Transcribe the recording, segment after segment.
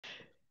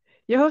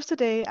Your hosts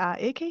today are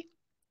AK,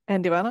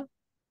 And Ivana?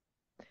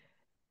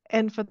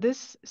 and for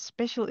this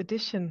special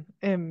edition,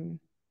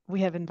 we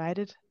have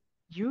invited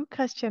you,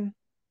 Christian,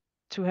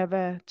 to have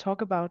a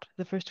talk about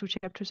the first two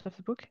chapters of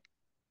the book.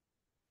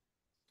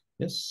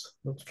 Yes,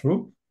 that's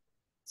true.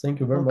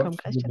 Thank you very Welcome, much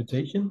for the Christian.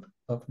 invitation.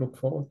 I've looked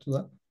forward to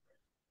that.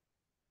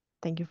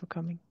 Thank you for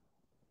coming.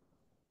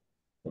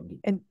 Thank you.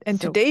 And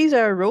So- today's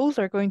our roles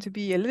are going to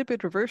be a little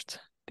bit reversed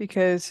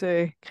because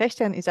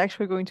Christian is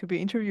actually going to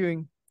be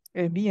interviewing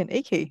me and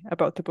AK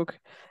about the book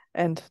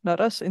and not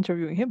us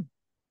interviewing him.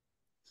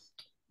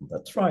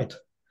 That's right.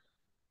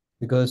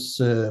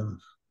 Because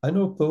I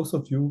know both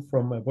of you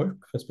from my work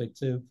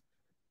perspective.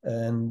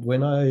 And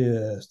when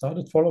I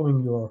started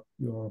following your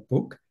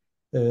book,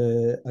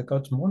 I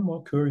got more and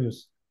more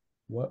curious.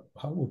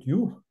 How would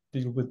you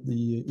deal with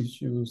the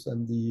issues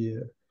and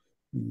the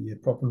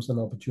problems and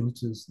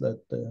opportunities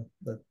that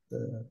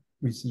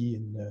we see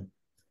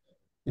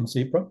in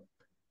Zebra?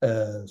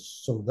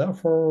 So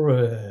therefore,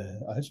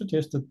 I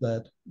suggested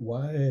that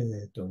why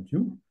don't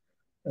you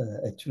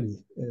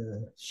actually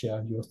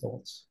share your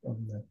thoughts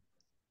on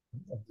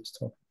this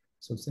topic?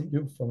 So thank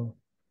you for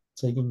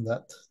taking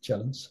that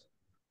challenge.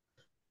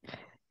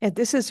 Yeah,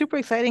 this is super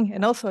exciting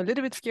and also a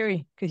little bit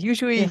scary because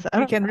usually Yes,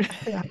 we can.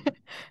 yeah,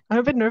 I'm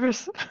a bit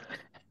nervous.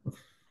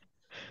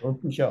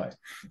 Don't be shy.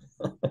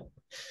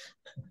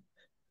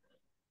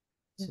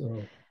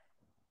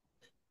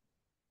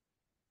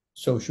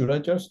 So should I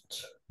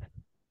just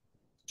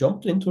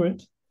jump into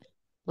it?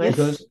 Yes,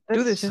 Because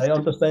do this. I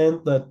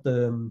understand that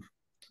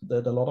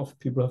that a lot of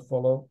people have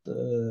followed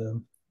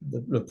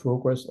the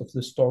progress of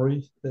the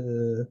story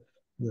the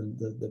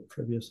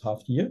previous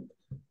half year.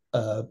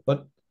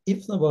 But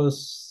if there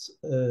was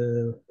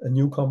a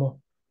newcomer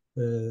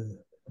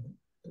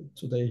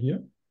today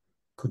here,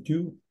 could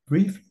you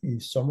briefly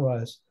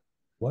summarize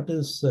what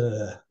is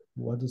the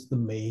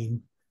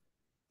main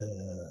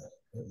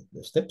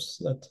the steps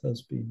that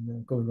has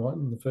been going on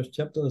in the first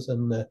chapters,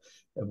 and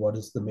what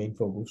is the main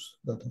focus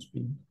that has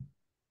been?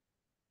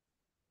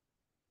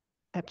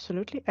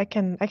 Absolutely, I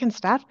can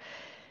start.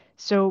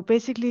 So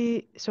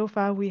basically, so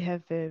far we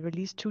have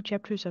released two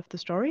chapters of the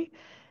story,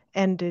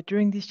 and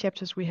during these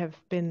chapters we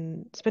have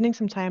been spending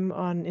some time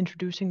on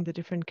introducing the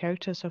different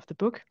characters of the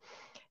book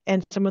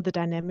and some of the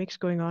dynamics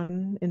going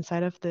on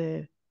inside of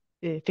the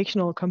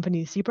fictional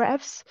company Zebra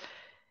Apps.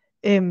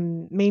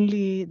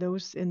 Mainly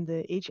those in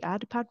the HR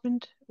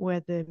department,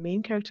 where the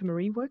main character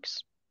Marie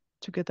works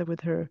together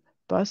with her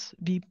boss,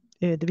 the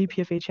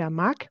VP of HR,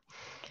 Mark,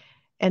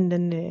 and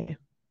then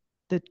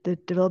the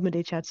development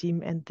HR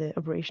team and the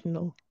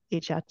operational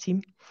HR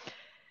team.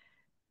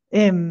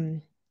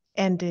 And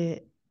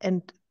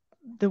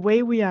the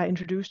way we are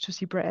introduced to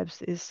Zebra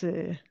Apps is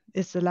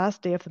the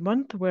last day of the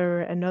month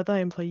where another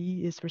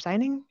employee is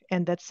resigning,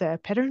 and that's a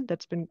pattern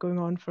that's been going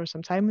on for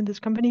some time in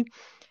this company.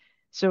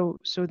 So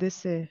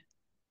this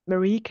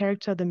Marie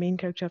character, the main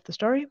character of the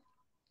story,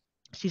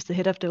 she's the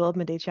head of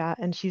development HR,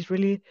 and she's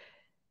really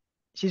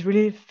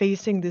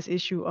facing this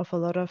issue of a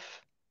lot of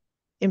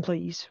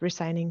employees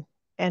resigning,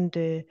 and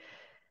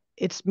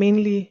it's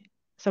mainly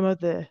some of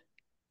the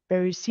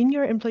very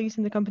senior employees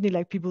in the company,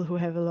 like people who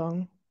have a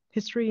long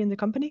history in the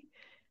company,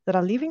 that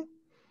are leaving,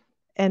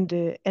 and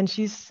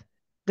she's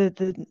the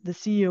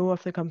CEO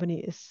of the company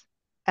is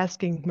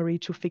asking Marie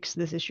to fix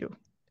this issue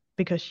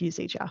because she is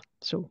HR.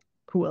 So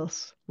who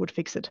else would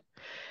fix it?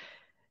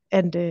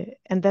 And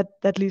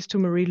that leads to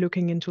Marie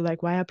looking into,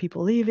 like, why are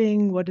people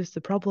leaving? What is the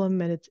problem?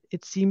 And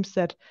it seems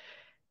that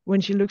when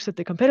she looks at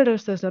the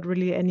competitors, there's not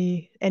really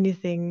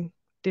anything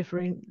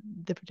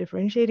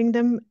differentiating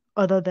them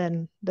other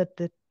than that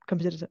the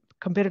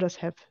competitors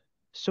have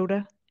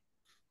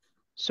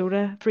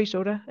free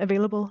soda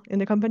available in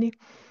the company.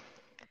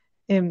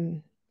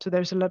 So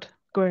there's a lot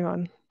going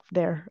on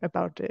there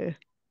about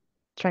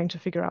trying to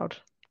figure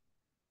out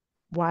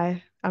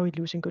why are we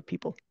losing good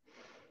people.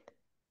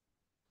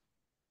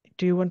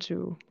 Do you want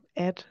to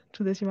add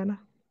to this, Ivana?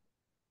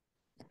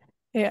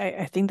 Yeah,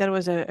 I think that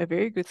was a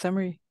very good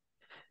summary.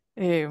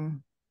 We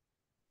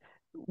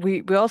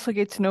also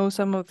get to know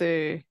some of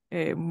the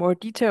more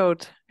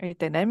detailed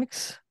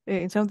dynamics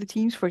in some of the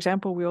teams. For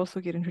example, we also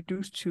get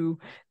introduced to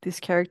this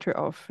character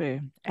of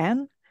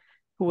Anne,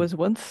 who was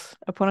once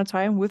upon a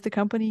time with the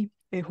company,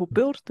 who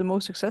built the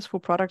most successful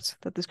product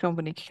that this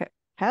company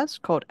has,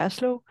 called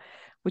ASLO,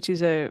 which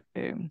is a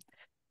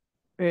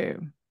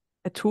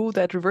tool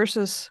that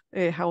reverses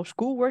how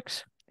school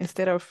works.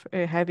 Instead of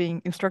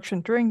having instruction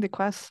during the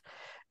class,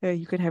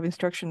 you can have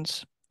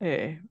instructions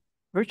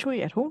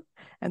virtually at home,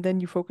 and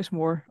then you focus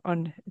more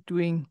on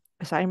doing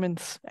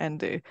assignments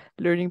and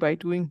learning by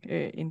doing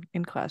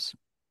in class,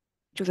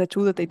 which was a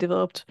tool that they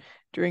developed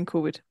during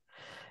COVID.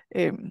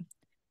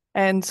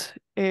 And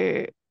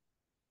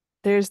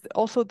there's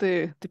also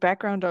the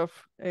background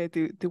of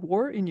the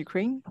war in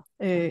Ukraine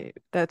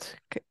that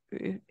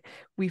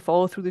we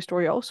follow through the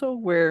story also,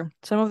 where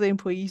some of the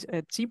employees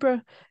at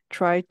Zebra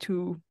tried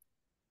to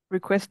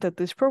request that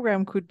this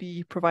program could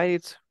be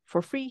provided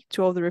for free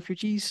to all the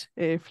refugees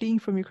fleeing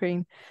from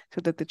Ukraine,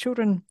 so that the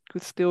children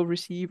could still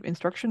receive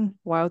instruction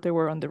while they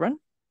were on the run.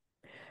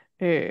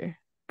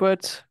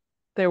 but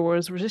there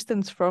was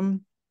resistance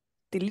from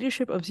the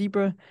leadership of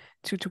Zebra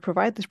to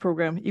provide this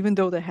program, even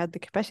though they had the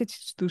capacity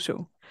to do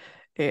so.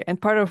 And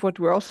part of what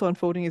we're also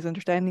unfolding is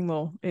understanding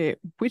more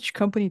which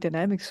company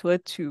dynamics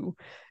led to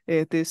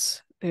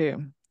this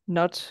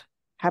not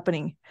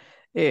happening.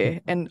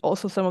 And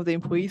also some of the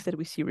employees that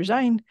we see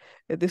resign.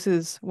 This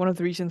is one of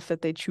the reasons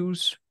that they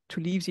choose to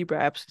leave Zebra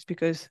Apps, is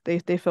because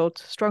they felt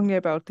strongly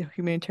about the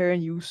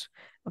humanitarian use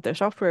of their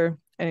software,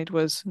 and it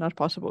was not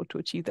possible to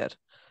achieve that.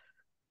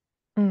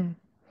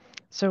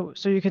 So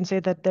you can say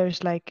that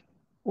there's like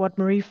what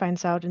Marie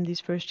finds out in these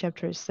first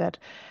chapters, that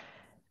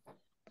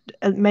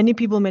many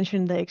people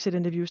mention in the exit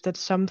interviews that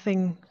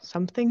something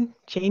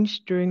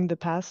changed during the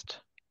past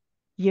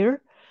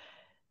year.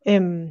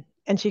 And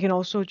she can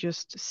also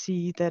just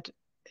see that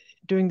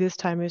during this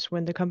time is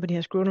when the company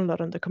has grown a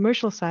lot on the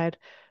commercial side,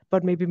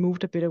 but maybe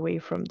moved a bit away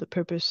from the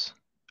purpose,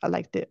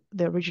 like the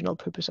original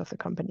purpose of the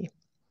company.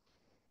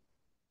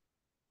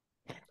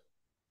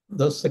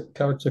 There's a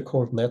character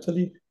called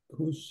Natalie.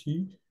 Who's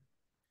she?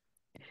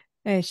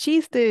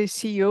 She's the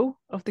CEO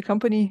of the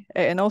company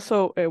and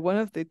also one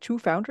of the two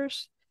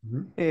founders.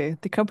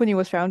 The company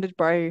was founded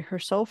by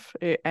herself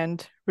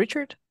and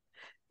Richard.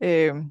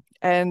 And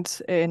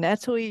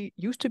Natalie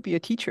used to be a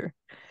teacher.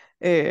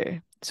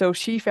 So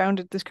she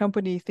founded this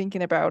company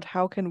thinking about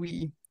how can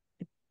we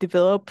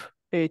develop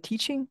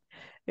teaching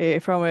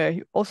from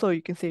a, also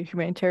you can say,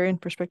 humanitarian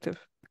perspective.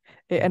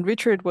 And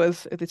Richard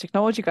was the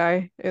technology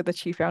guy that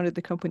she founded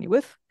the company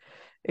with.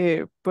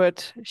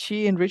 But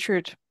she and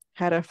Richard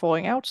had a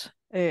falling out,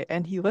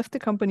 and he left the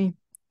company.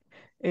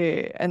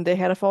 And they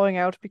had a falling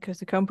out because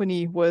the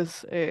company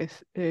was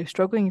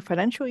struggling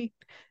financially,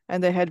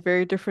 and they had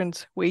very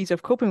different ways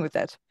of coping with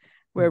that.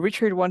 Where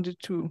Richard wanted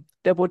to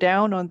double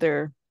down on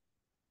their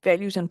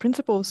values and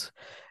principles,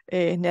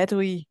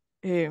 Natalie,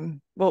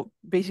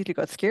 basically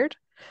got scared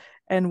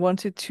and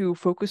wanted to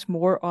focus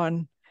more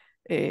on,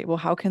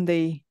 how can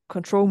they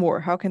control more?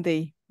 How can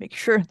they make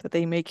sure that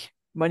they make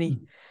money?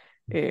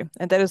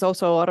 And that is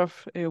also a lot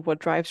of what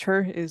drives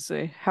her, is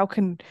how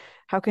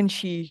can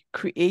she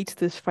create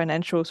this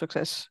financial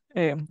success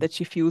that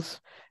she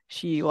feels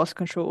she lost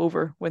control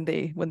over when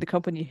the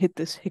company hit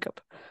this hiccup.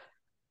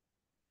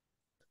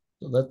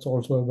 So that's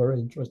also a very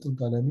interesting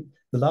dynamic.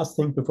 The last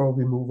thing before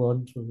we move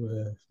on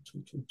to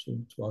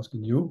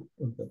asking you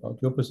about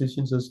your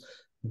positions is,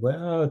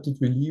 where did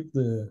we leave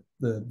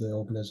the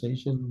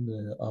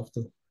organization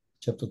after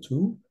chapter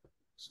 2?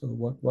 So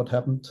what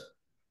happened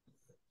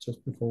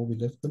just before we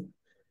left them?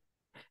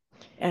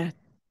 Yeah.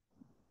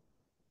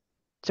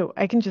 So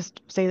I can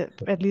just say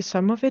that at least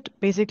some of it.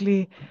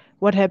 Basically,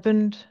 what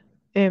happened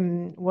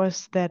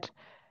was that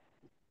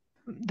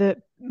the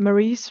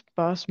Marie's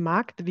boss,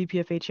 Mark, the VP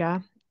of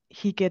HR,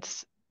 he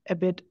gets a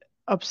bit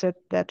upset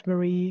that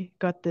Marie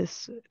got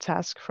this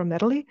task from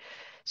Natalie.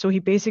 So he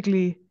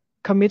basically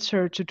commits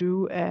her to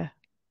do a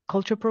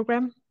culture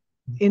program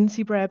in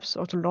Zebra Apps,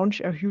 or to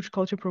launch a huge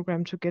culture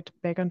program to get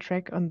back on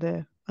track on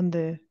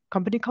the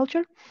company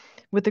culture,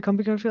 with the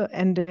company culture,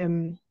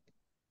 and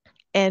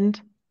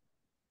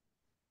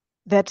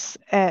that's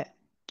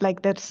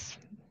that's,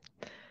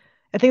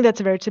 I think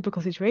that's a very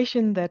typical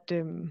situation, that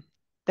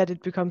that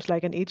it becomes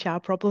like an HR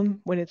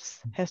problem when it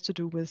has to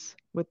do with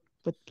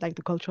like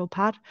the cultural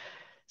part.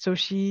 So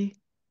she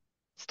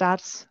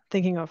starts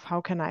thinking of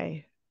how can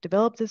I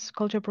develop this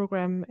culture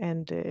program,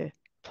 and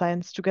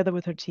plans together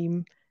with her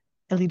team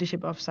a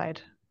leadership offsite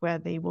where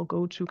they will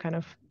go to kind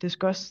of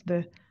discuss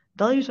the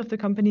values of the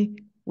company,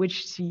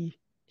 which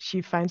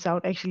she finds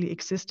out actually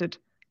existed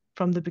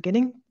from the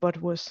beginning, but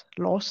was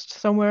lost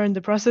somewhere in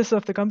the process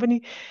of the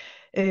company,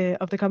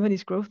 of the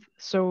company's growth.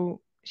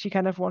 So she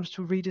kind of wants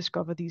to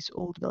rediscover these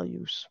old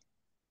values,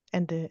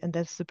 and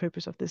that's the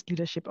purpose of this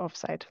leadership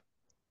offsite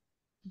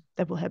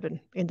that will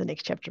happen in the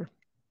next chapter.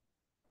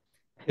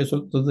 Yeah,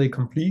 so do they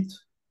complete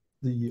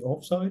the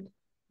offsite?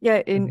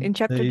 Yeah, in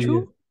chapter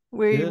 2,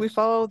 we Yes.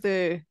 follow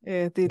the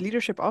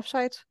leadership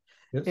offsite,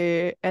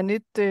 Yes. and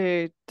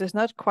it does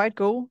not quite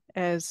go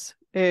as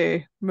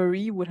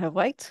Marie would have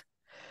liked.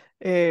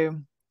 The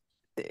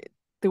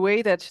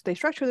way that they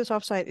structure this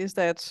offsite is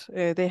that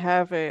they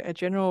have a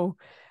general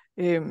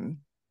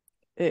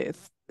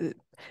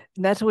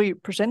Natalie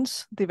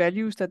presents the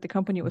values that the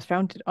company was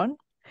founded on,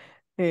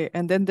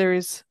 and then there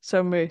is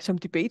some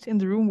debate in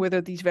the room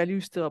whether these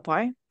values still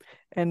apply,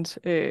 and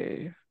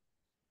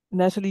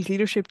Natalie's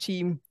leadership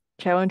team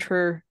challenge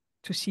her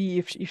to see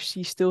if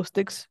she still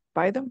sticks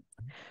by them.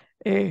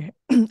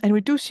 And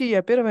we do see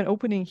a bit of an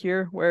opening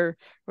here where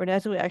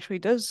Natalie actually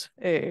does.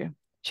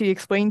 She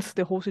explains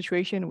the whole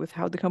situation with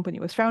how the company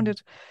was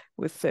founded,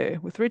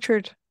 with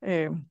Richard,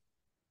 and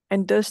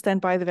does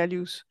stand by the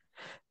values.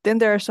 Then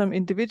there are some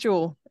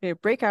individual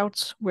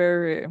breakouts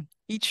where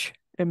each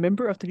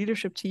member of the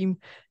leadership team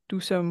do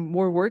some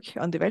more work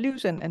on the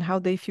values and how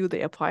they feel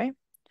they apply.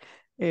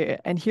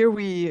 And here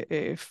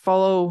we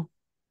follow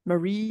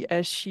Marie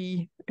as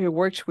she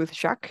works with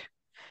Jacques.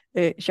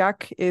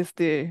 Jacques is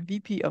the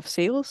VP of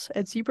sales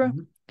at Zebra.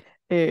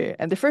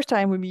 And the first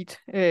time we meet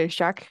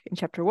Jacques in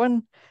chapter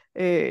 1,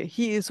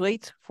 he is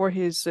late for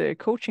his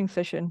coaching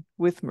session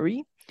with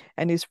Marie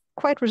and is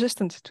quite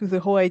resistant to the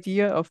whole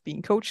idea of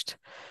being coached.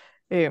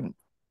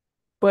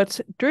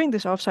 But during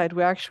this offsite,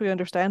 we actually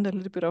understand a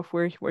little bit of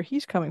where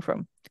he's coming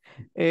from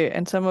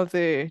and some of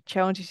the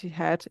challenges he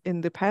had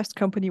in the past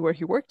company where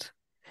he worked,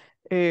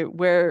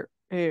 where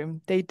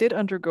they did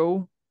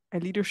undergo a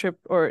leadership,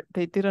 or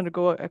they did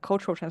undergo a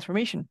cultural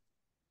transformation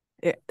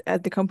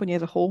at the company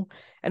as a whole.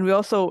 And we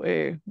also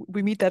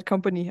we meet that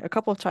company a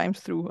couple of times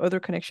through other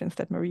connections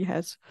that Marie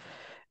has.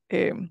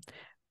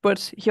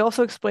 But he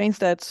also explains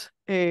that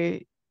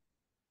the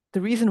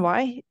reason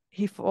why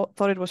he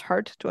thought it was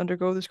hard to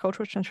undergo this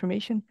cultural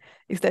transformation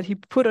is that he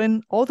put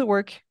in all the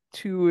work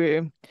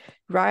to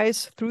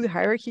rise through the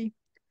hierarchy.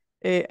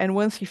 And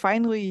once he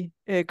finally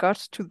got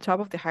to the top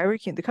of the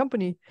hierarchy in the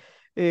company,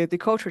 the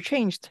culture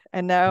changed,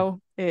 and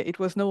now it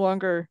was no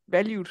longer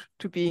valued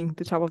to being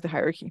the top of the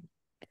hierarchy.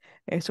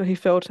 So he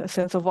felt a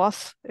sense of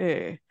loss,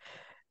 um,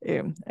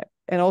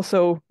 and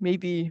also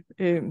maybe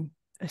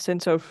a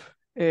sense of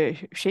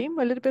shame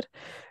a little bit,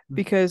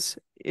 because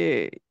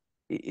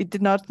it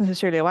did not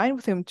necessarily align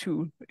with him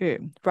to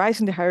rise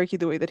in the hierarchy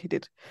the way that he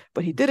did,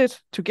 but he did it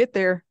to get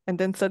there, and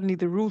then suddenly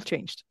the rule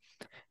changed,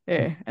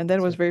 and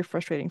that was very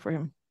frustrating for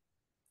him.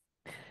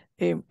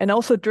 And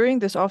also during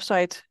this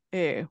offsite,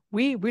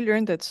 we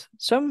learned that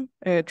some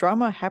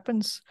drama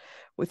happens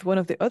with one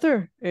of the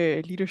other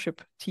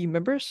leadership team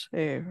members,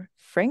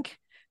 Frank,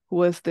 who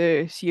was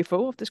the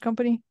CFO of this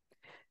company.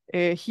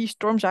 He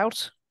storms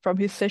out from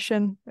his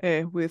session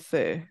with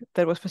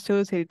that was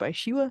facilitated by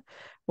Sheila,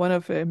 one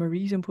of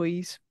Marie's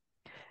employees,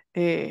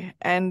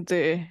 and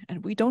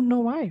we don't know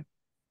why.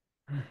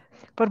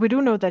 But we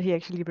do know that he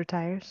actually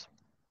retires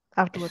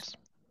afterwards.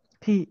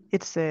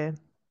 It's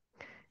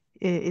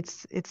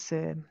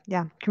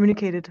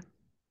communicated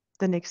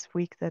the next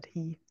week that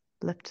he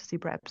left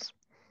Zebra Apps.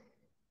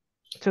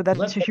 So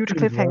that's a huge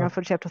cliffhanger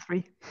for chapter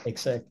 3.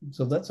 Exactly.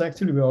 So that's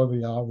actually where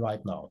we are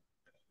right now.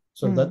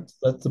 So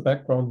that's the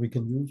background we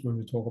can use when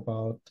we talk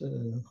about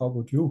how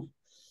would you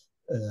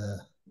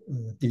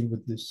deal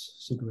with this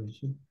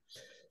situation.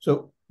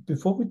 So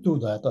before we do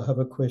that, I have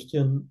a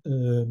question,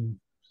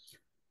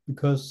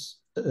 because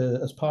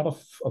as part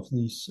of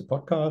this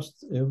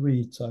podcast,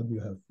 every time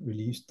you have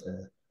released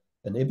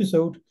an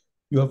episode,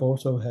 you have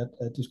also had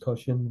a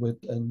discussion with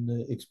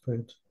an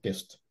expert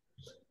guest.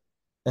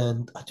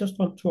 And I just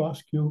want to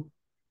ask you,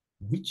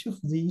 which of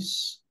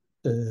these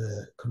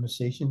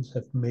conversations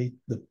have made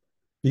the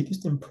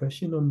biggest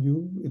impression on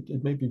you?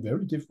 It may be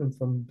very different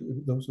from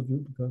those of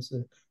you because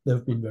they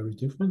have been very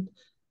different.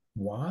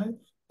 Why?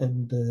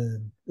 And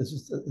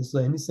is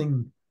there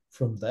anything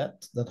from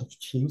that has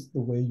changed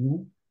the way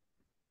you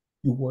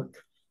work?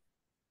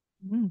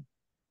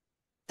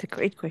 It's a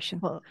great question.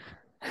 Well,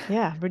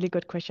 yeah, really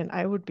good question.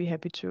 I would be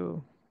happy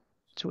to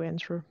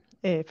answer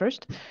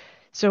first.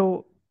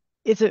 So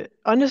it's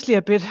honestly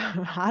a bit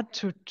hard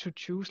to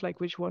choose like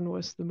which one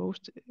was the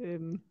most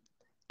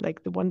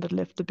like the one that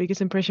left the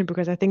biggest impression,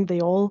 because I think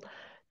they all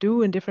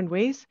do in different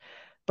ways.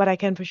 But I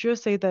can for sure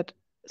say that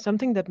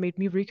something that made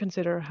me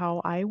reconsider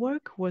how I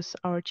work was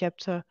our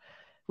chapter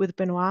with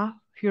Benoit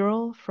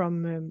Hurel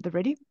from The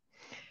Ready.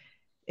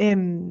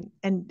 And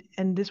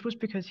this was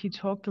because he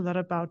talked a lot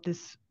about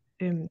this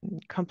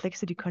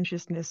complexity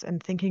consciousness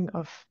and thinking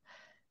of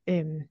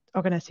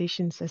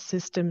organizations as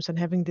systems, and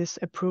having this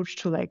approach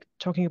to like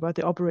talking about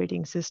the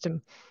operating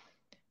system,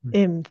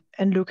 and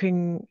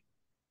looking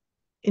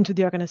into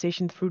the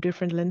organization through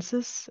different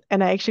lenses.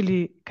 And I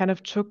actually kind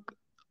of took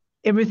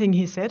everything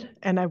he said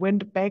and I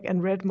went back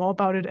and read more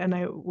about it, and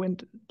I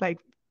went like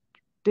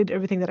did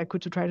everything that I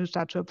could to try to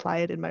start to apply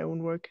it in my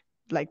own work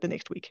like the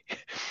next week.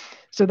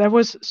 So that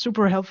was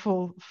super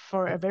helpful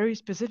for a very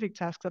specific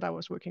task that I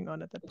was working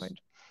on at that point.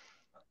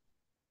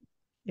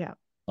 Yeah.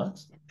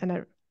 Nice.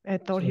 And I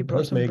thought he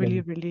brought some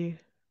really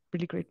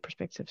great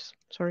perspectives.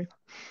 Sorry.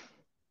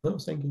 No,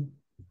 thank you.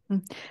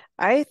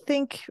 I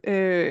think,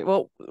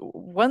 well,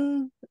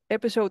 one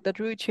episode that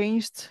really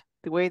changed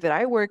the way that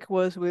I work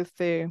was with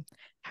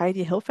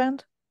Heidi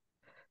Helfand.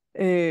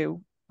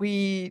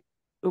 We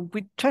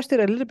touched it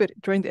a little bit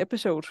during the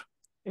episode.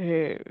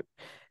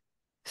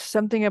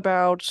 Something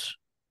about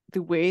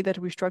the way that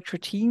we structure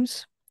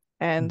teams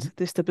and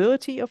the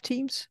stability of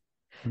teams.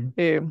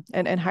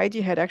 And Heidi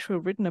had actually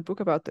written a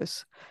book about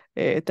this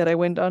that I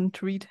went on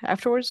to read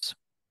afterwards,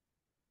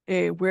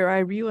 where I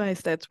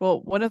realized that,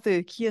 well, one of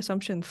the key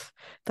assumptions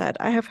that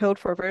I have held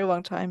for a very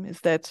long time is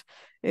that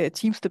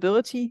team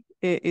stability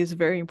is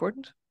very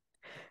important.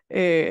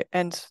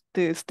 And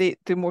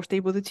the more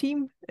stable the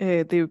team,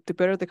 the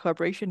better the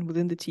collaboration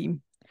within the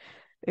team.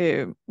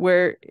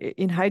 Where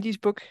in Heidi's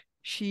book,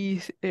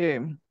 she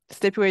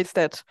stipulates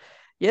that,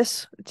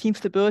 yes, team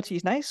stability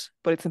is nice,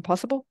 but it's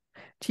impossible.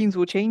 Teams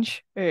will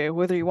change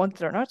whether you want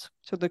it or not.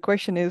 So the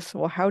question is,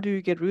 well, how do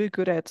you get really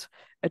good at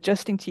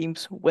adjusting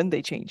teams when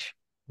they change?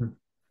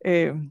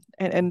 And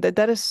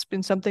that has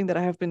been something that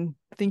I have been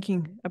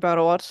thinking about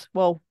a lot.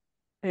 Well,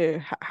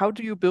 how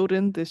do you build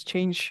in this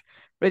change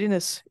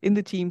readiness in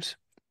the teams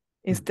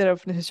instead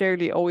of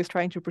necessarily always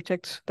trying to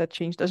protect that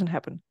change doesn't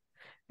happen?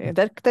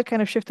 That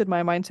kind of shifted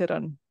my mindset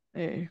on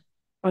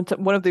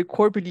one of the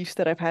core beliefs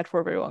that I've had for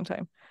a very long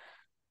time.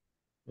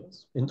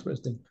 Yes,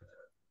 interesting.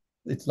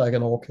 It's like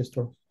an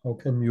orchestra. How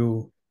can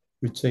you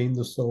retain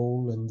the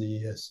soul and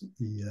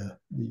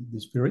the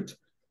spirit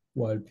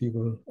while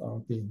people are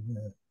being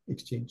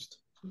exchanged?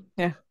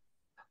 Yeah.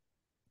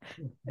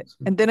 Yeah,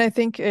 And then I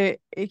think,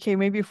 AK,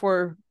 maybe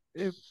for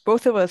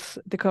both of us,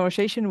 the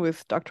conversation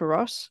with Dr.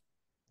 Ross.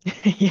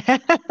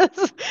 Yes.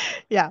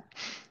 Yeah.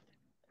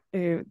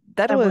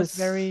 That was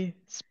very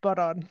spot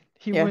on.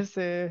 He was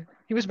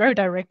very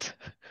direct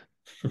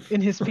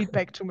in his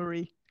feedback to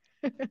Marie.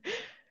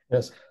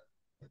 Yes.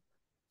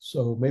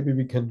 So maybe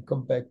we can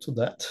come back to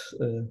that,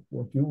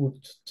 what you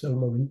would tell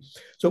Marie.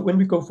 So when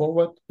we go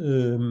forward,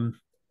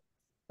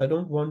 I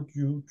don't want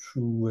you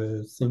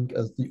to think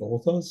as the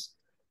authors.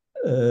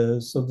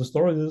 So the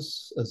story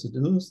is as it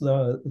is.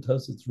 It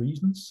has its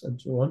reasons and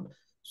so on.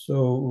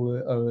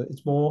 So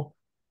it's more,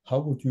 how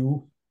would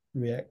you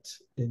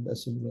react in a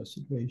similar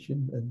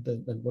situation,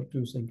 and what do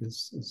you think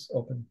is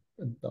up and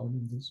down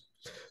in this?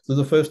 So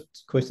the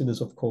first question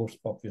is, of course,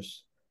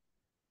 obvious.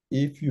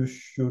 If you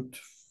should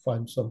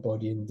find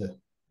somebody in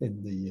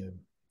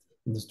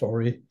the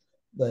story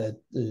that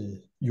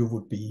you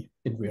would be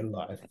in real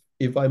life,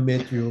 if I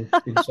met you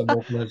in some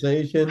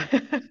organization,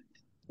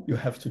 you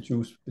have to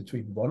choose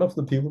between one of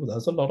the people.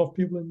 There's a lot of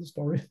people in the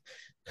story.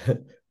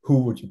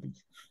 Who would you be?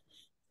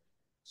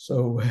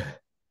 So,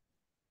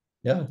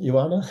 yeah,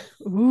 Ivana.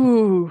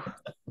 Ooh,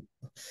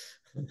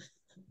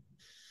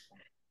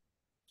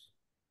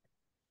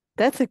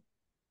 that's a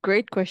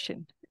great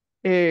question.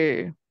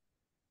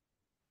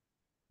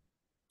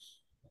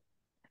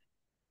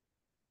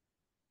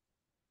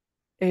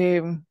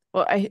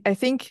 Well, I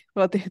think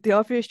the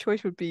obvious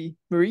choice would be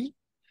Marie,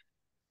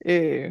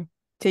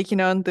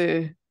 taking on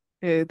the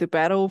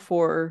battle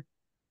for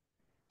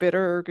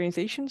better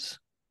organizations.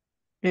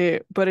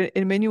 But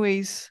in many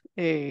ways,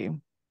 I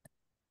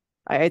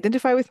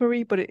identify with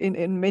Marie, but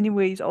in many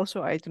ways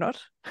also I do not.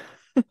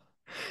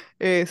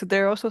 So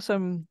there are also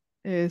some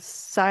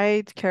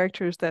side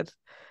characters that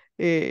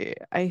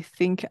I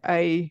think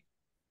I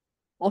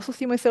also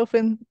see myself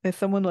in, as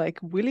someone like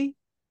Willie,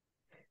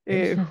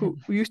 Yes. who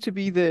used to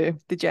be the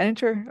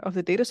janitor of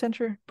the data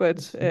center, but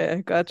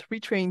got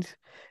retrained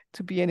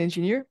to be an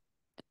engineer.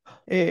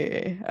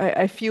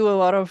 I feel a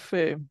lot of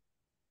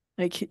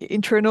like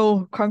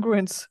internal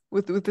congruence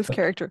with this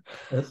character.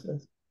 Yes,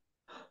 yes.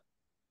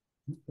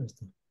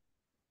 Interesting.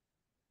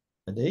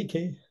 And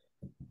AK?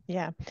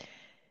 Yeah.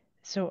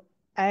 So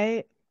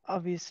I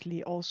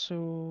obviously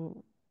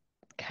also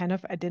kind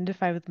of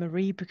identify with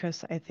Marie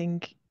because I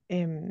think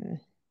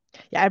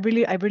yeah, I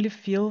really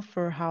feel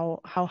for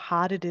how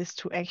hard it is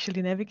to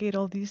actually navigate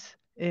all these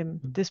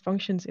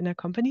dysfunctions in a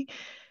company.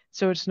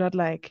 So it's not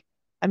like,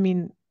 I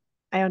mean,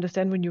 I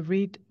understand when you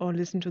read or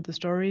listen to the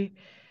story,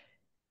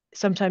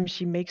 sometimes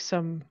she makes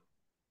some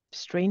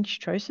strange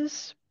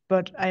choices,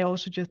 but I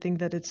also just think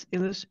that it's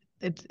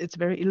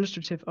very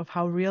illustrative of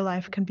how real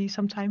life can be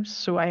sometimes.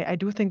 So I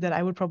do think that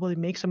I would probably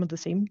make some of the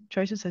same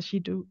choices as she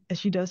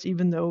does,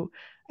 even though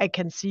I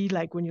can see,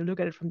 like, when you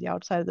look at it from the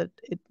outside, that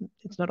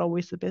it's not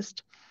always the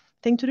best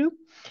thing to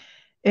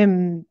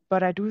do.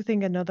 But I do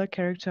think another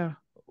character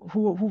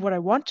who would I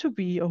want to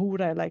be, or who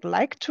would I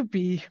like to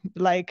be,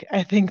 like,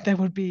 I think that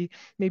would be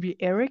maybe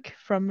Eric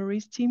from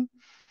Marie's team.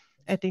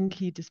 I think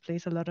he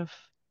displays a lot of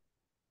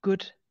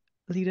good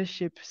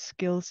leadership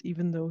skills,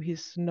 even though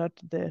he's not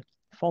the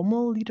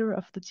formal leader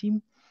of the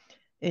team,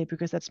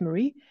 because that's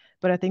Marie.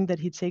 But I think that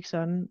he takes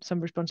on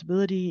some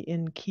responsibility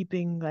in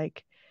keeping,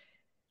 like,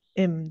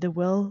 the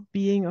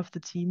well-being of the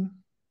team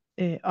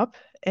up,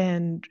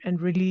 and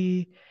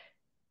really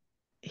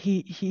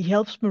he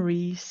helps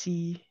Marie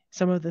see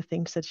some of the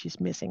things that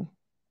she's missing,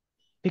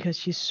 because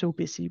she's so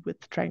busy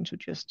with trying to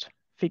just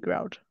figure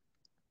out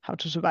how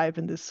to survive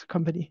in this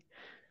company.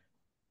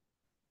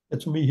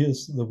 And to me,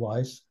 he's the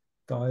wise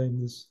guy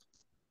in this.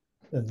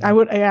 I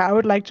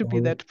would like to be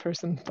Story. that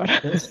person, but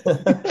Yes. I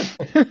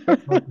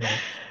would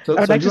So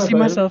like you to have see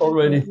myself that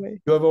already way.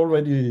 you have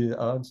already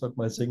answered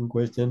my second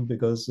question,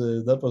 because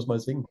that was my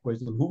second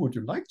question. Who would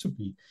you like to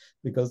be?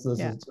 Because there's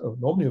Yeah.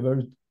 normally a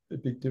very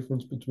big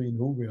difference between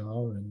who we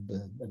are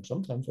and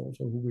sometimes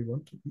also who we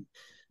want to be.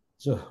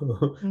 So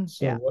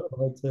Yeah. what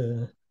about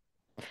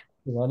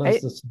Ilana? Is I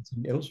there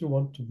something else you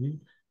want to be?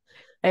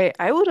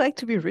 I would like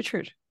to be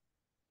Richard,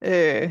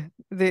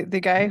 the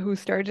guy who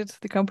started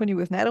the company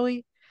with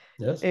Natalie,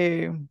 Yes.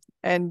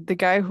 and the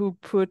guy who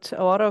put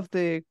a lot of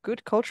the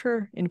good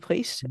culture in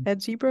place Mm,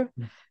 at Zebra,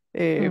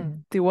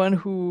 mm, the one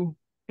who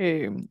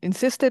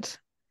insisted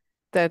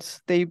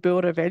that they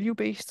build a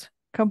value-based mm,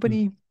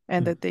 company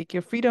and mm, that they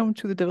give freedom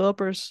to the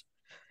developers,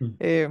 mm,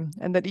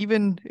 and that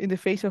even in the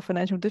face of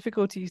financial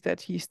difficulties,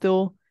 that he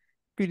still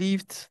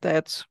believed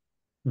that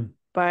mm,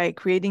 by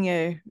creating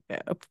a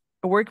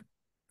work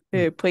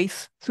mm,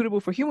 place suitable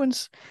for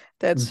humans, mm.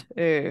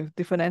 that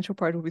the financial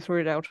part will be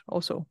sorted out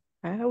also.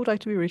 I would like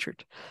to be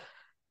Richard.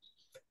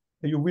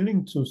 Are you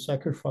willing to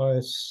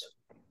sacrifice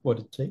what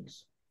it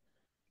takes?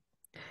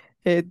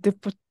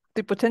 The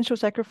the potential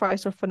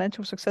sacrifice of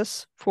financial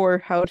success for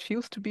how it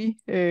feels to be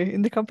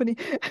in the company?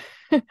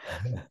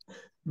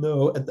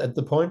 No, at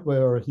the point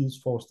where he's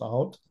forced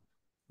out,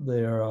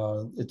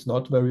 it's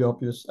not very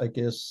obvious, I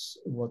guess,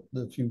 what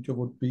the future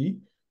would be.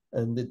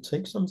 And it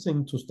takes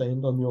something to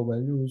stand on your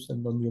values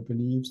and on your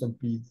beliefs and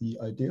be the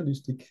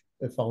idealistic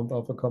founder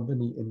of a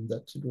company in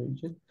that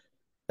situation.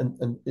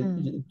 And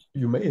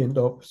you may end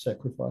up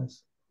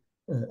sacrifice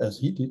as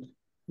he did.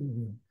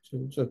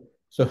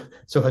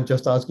 So I'm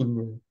just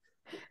asking,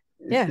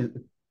 Yeah.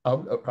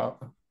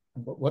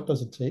 what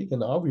does it take,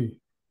 and are we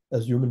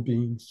as human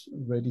beings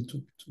ready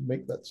to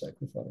make that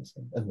sacrifice,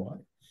 and why?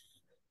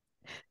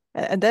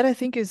 And that I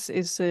think is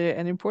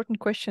an important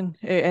question,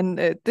 and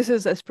this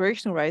is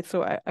aspirational, right?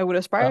 So I would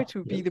aspire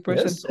to be the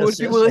person yes, who would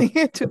be yes, willing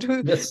to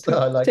do yes, to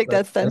I like take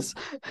that that. stance.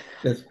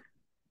 Yes,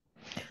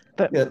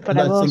 But yeah, but and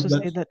I I will think also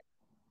say that. that,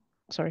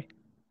 sorry,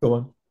 Go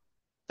on.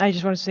 I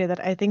just want to say that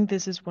I think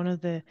this is one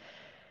of the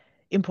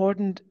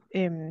important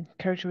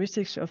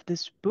characteristics of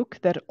this book,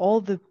 that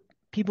all the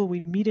people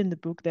we meet in the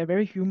book, they're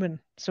very human.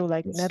 So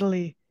like Yes.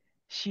 Natalie,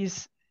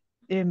 she's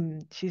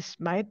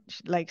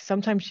like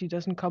sometimes she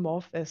doesn't come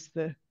off as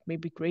the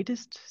maybe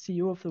greatest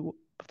CEO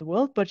of the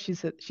world, but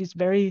she's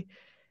very,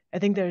 I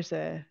think there's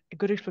a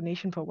good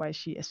explanation for why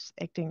she is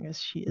acting as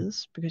she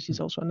is, because she's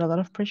also under a lot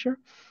of pressure.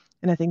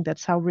 And I think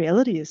that's how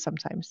reality is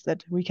sometimes,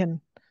 that we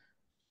can,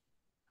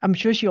 I'm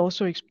sure she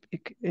also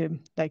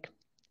like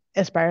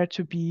aspired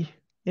to be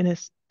in a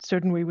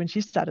certain way when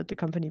she started the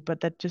company,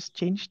 but that just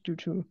changed due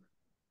to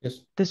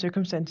Yes. the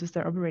circumstances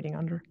they're operating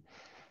under.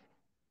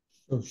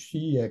 So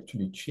she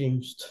actually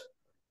changed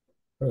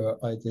her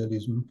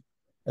idealism,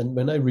 and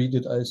when I read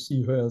it, I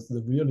see her as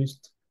the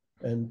realist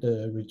and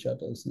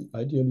Richard as the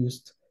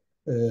idealist,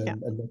 Yeah.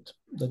 and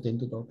that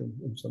ended up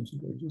in some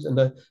situations. And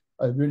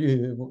I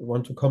really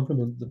want to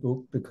compliment the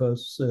book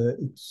because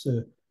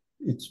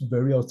it's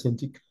very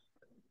authentic,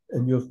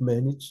 and you've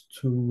managed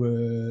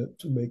to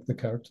make the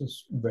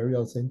characters very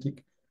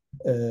authentic,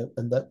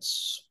 and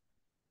that's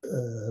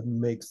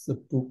makes the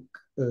book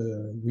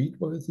read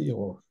worthy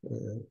or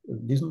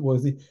listen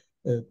worthy,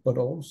 but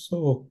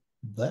also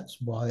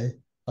that's why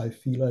I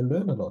feel I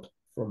learn a lot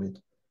from it.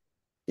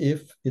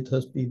 If it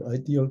has been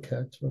ideal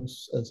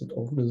characters, as it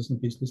often is in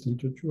business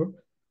literature,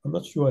 I'm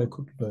not sure I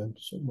could learn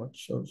so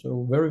much.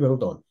 So very well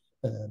done,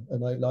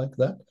 and I like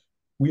that.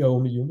 We are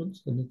only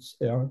humans, and it's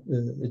error.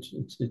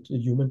 It's a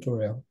human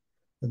to err,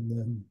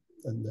 and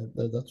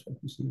that's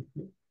what we see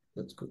here.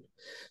 That's good.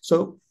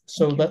 So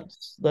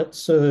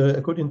that's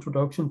a good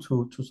introduction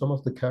to some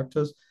of the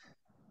characters.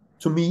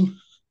 To me,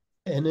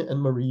 Anne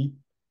and Marie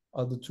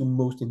are the two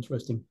most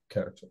interesting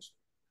characters.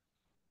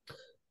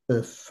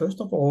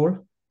 First of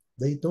all,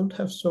 they don't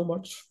have so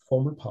much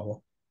formal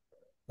power.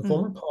 The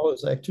formal power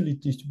is actually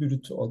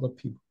distributed to other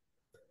people,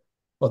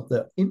 but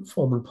their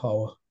informal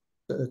power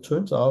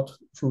turns out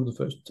through the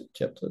first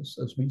chapters,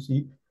 as we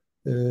see,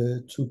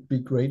 to be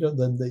greater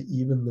than they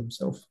even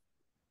themselves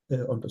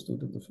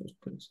understood in the first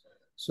place.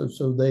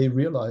 So they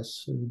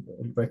realize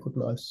and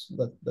recognize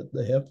that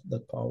they have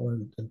that power,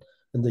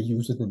 and they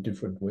use it in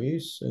different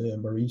ways.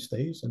 Marie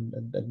stays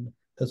and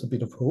has a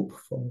bit of hope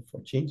for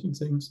changing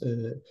things.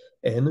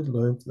 Anne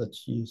learned that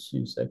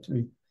she's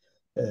actually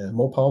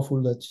more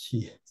powerful than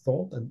she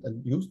thought,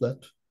 and use that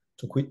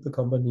to quit the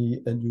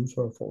company and use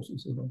her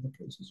forces in other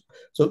places.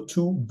 So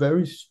two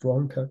very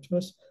strong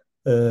characters,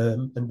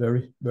 and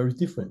very, very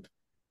different.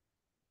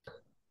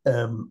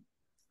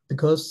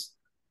 Because,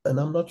 and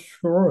I'm not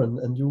sure,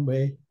 and you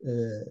may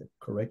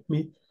correct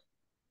me,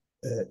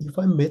 if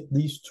I met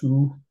these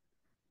two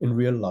in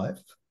real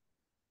life,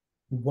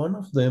 one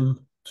of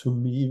them to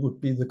me would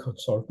be the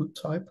consultant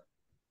type,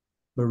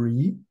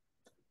 Marie,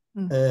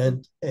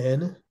 and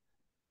Anne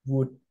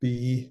would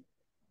be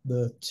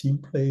the team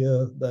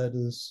player that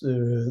is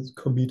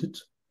committed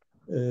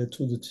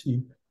to the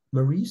team.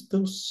 Marie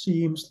still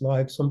seems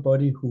like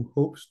somebody who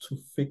hopes to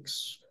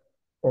fix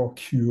or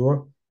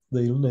cure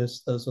the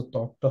illness as a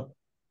doctor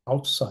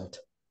outside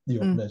the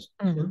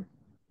organization,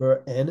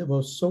 where Anne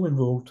was so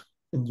involved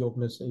in the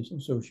organization,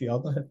 so she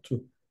either had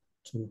to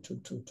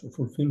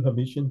fulfill her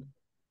mission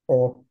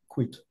or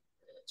quit.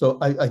 So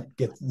I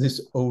get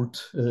this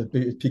old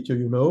picture,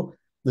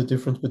 the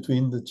difference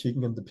between the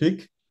chicken and the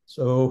pig.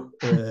 So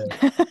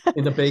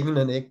in a bacon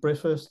and egg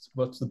breakfast,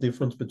 what's the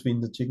difference between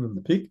the chicken and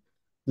the pig?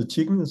 The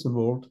chicken is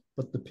involved,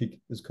 but the pig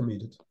is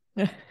committed.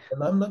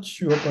 And I'm not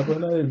sure, but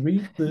when I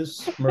read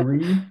this,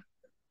 Marie,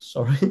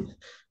 sorry,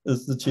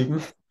 is the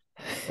chicken,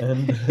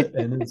 and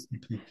is the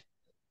pig.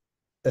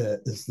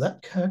 Is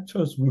that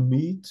characters we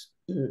meet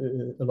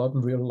a lot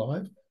in real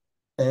life?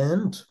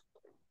 And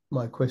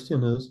my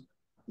question is,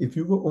 if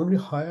you were only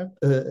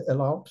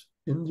allowed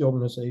in the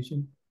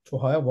organization to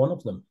hire one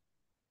of them,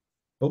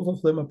 both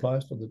of them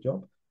applies to the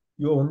job,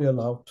 you're only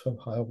allowed to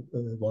hire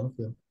one of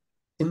them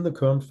in the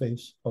current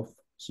phase of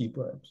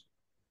zebra apps.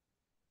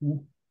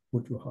 Who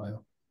would you hire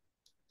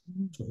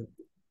to help?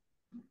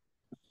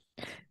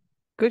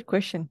 Good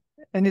question.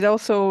 And it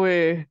also,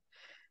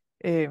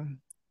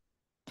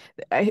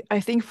 I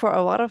think for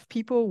a lot of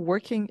people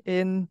working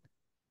in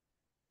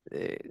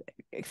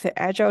the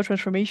agile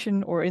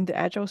transformation or in the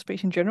agile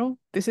space in general,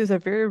 this is a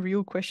very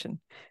real question.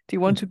 Do you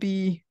want to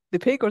be the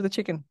pig or the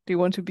chicken? Do you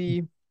want to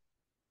be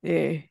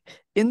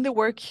in the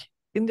work,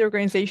 in the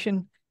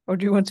organization, or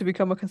do you want to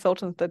become a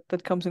consultant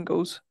that comes and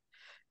goes?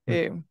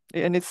 And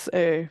it's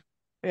yeah,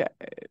 an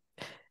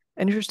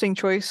interesting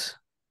choice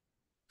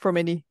for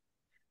many.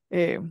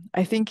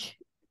 I think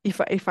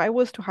if I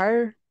was to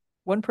hire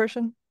one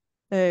person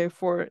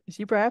for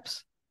Zebra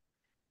apps,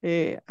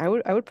 I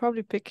would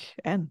probably pick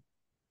Anne.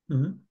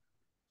 Mm-hmm.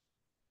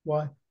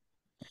 Why?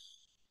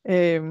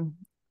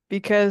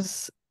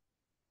 Because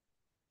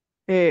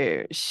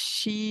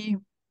she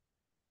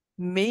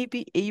may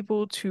be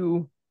able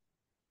to.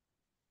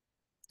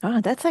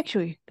 That's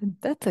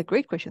a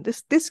great question.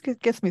 This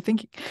gets me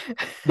thinking.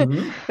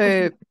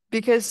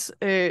 Because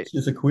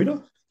she's a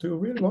quitter. Do you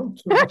really want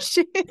to?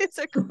 she is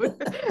a quitter.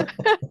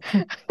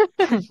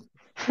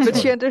 But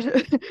she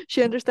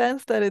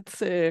understands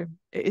that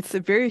it's a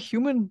very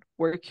human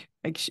work.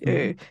 Like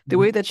the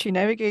way that she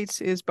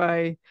navigates is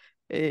by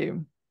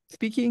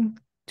speaking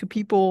to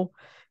people,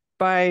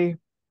 by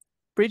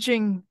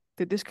bridging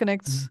the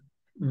disconnects.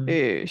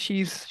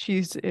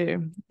 She's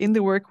in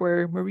the work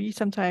where Marie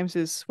sometimes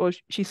is, well,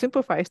 she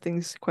simplifies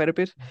things quite a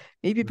bit,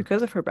 maybe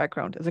because of her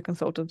background as a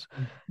consultant,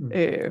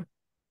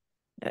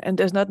 and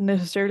does not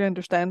necessarily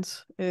understand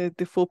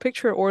the full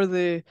picture or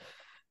the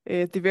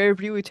very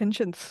real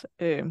intentions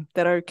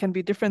that can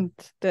be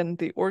different than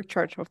the org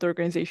chart of the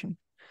organization.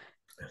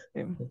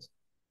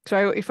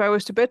 So if I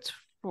was to bet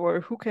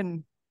for who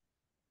can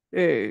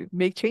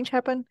make change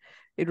happen,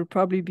 it would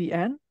probably be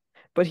Anne.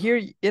 But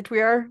yet we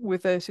are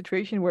with a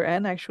situation where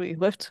Anne actually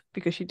left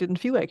because she didn't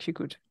feel like she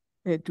could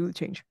do the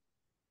change.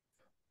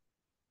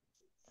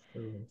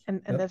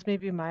 And that's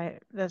maybe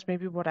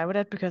what I would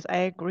add, because I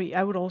agree.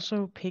 I would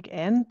also pick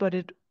Anne, but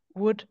it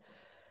would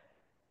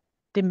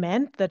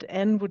demand that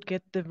Anne would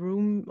get the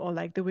room, or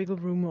like the wiggle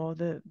room, or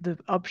the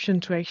option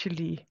to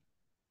actually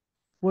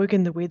work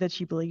in the way that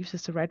she believes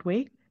is the right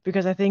way.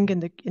 Because I think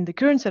in the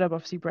current setup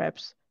of Zebra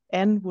apps,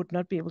 Anne would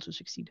not be able to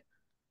succeed.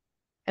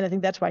 And I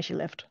think that's why she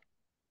left,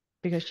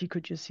 because she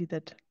could just see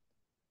that.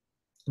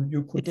 And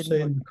you could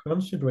say in the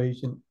current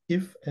situation,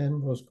 if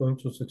Anne was going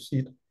to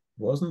succeed,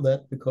 wasn't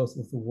that because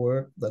of the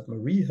work that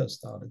Marie has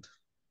started?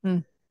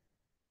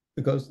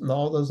 Because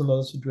now there's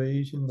another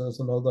situation, there's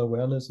another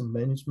awareness and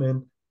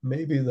management.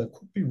 Maybe there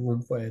could be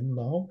room for Anne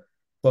now,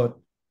 but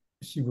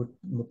she would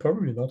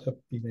probably not have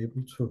been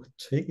able to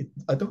take it.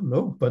 I don't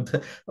know,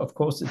 but of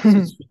course it's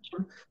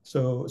fiction.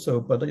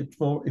 But it's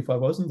more, if I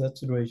was in that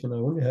situation, I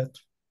only had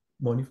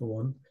money for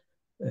one.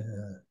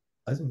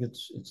 I think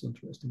it's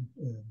interesting.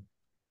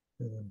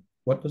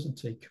 What does it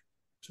take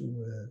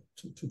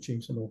to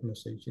change an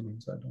organization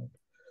inside out?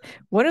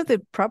 One of the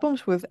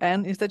problems with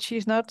Anne is that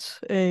she's not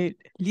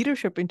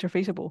leadership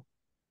interfaceable.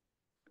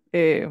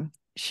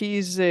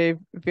 She's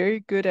very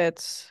good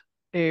at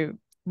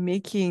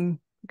making,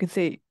 you can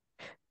say,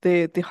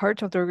 the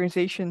heart of the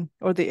organization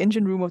or the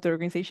engine room of the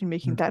organization,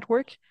 making that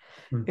work.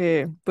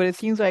 But it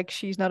seems like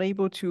she's not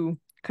able to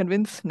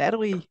convince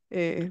Natalie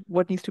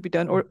what needs to be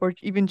done, or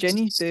even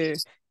Jenny, the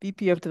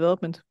VP of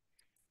development.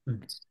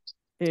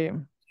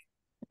 And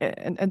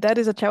that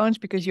is a challenge,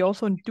 because you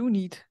also do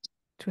need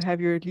to have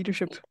your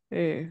leadership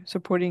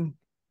supporting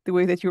the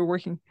way that you're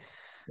working.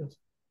 Yes,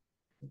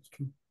 that's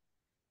true.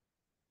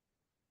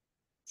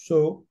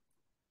 So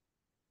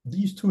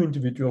these two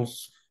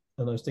individuals,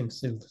 and I think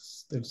still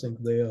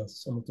think they are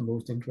some of the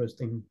most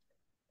interesting,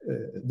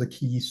 the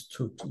keys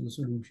to the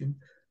solution.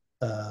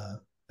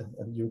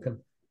 And you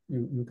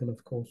can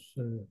of course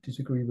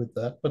disagree with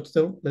that, but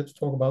still, let's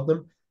talk about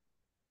them.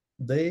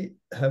 They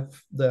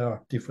have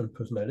their different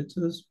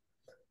personalities,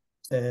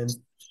 and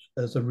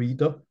as a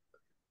reader,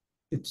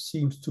 it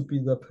seems to be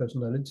their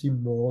personality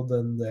more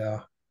than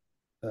their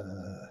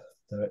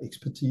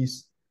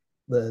expertise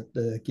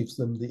that gives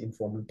them the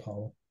informal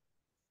power.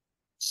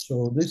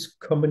 So this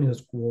company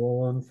has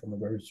grown from a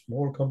very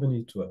small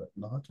company to a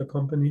larger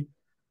company,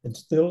 and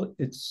still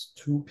it's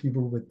two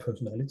people with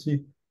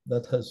personality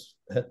that has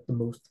had the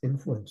most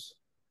influence.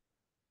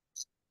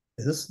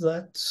 Is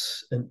that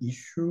an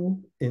issue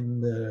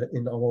in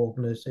our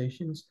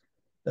organizations?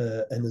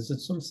 And is it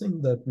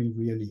something that we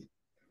really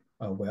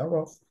are aware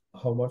of,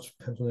 how much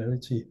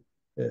personality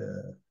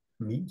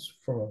means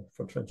for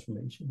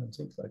transformation and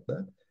things like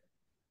that?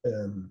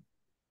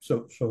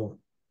 So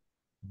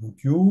would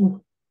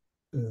you,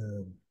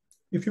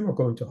 if you were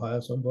going to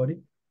hire somebody,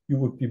 you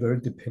would be very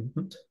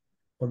dependent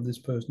on this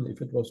person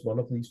if it was one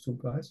of these two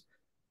guys.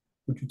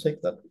 Would you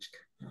take that risk,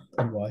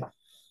 and why?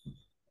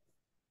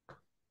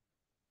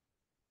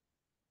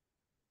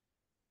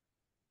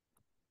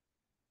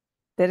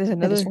 That is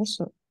another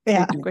question.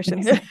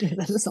 Exactly.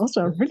 That is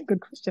also a really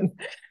good question.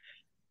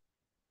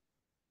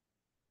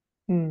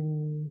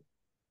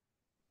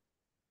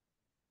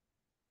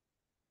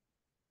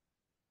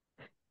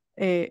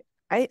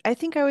 I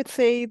think I would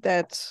say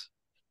that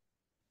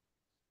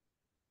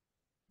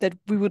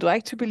we would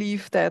like to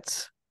believe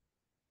that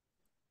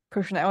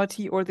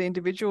personality or the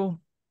individual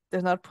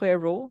does not play a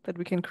role, that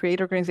we can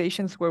create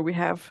organizations where we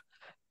have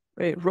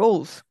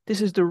roles.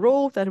 This is the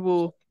role that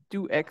will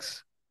do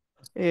X.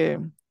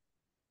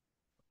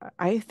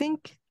 I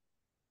think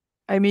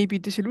I may be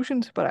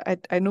disillusioned,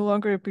 but I no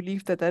longer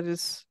believe that that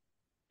is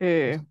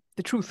the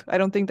truth. I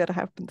don't think that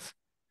happens.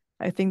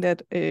 I think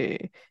that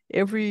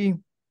every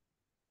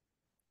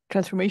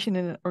transformation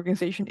in an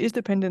organization is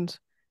dependent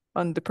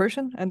on the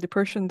person and the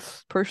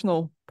person's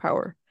personal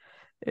power.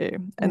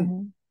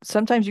 And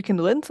sometimes you can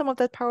lend some of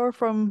that power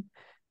from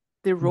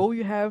the role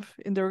you have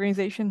in the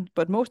organization,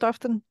 but most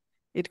often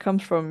it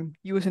comes from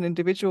you as an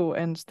individual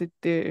and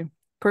the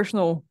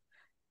personal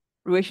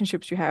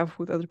relationships you have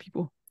with other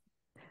people.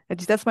 At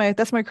least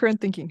that's my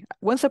current thinking.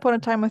 Once upon a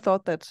time, I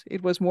thought that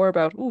it was more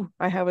about,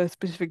 I have a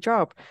specific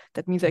job.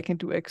 That means I can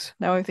do X.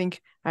 Now I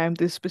think I am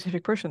this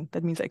specific person.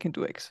 That means I can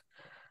do X.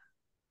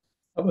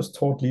 I was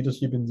taught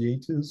leadership in the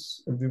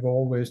 80s, and we were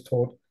always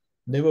taught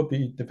never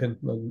be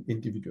dependent on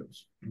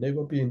individuals,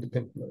 never be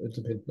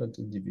independent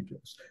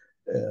individuals.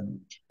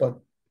 But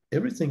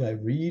everything I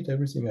read,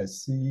 everything I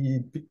see,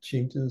 big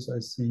changes I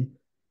see,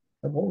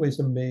 I'm always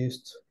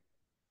amazed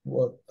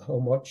how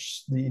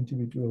much the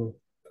individual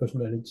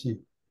personality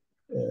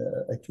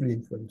actually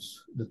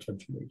influence the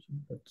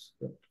transformation.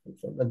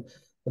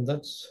 And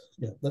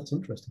that's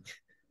interesting.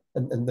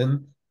 And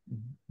then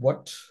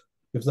what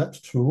if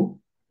that's true?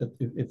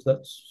 If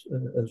that's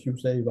as you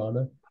say,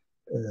 Ivana,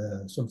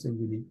 something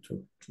we need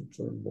to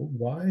remove.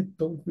 Why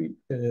don't we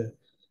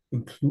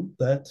include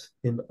that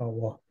in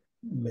our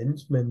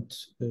management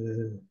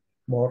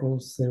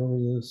models,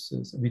 theories?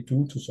 We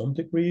do to some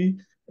degree,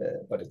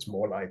 but it's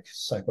more like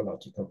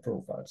psychological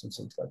profiles and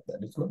things like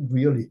that. It's not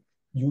really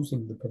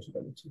using the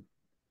personality.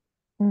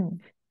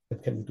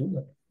 But can we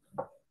do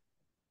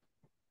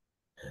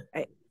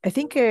that? I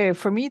think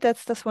for me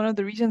that's one of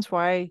the reasons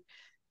why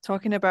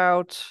talking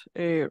about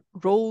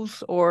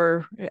roles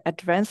or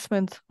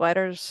advancement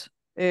ladders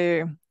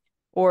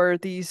or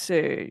these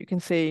you can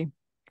say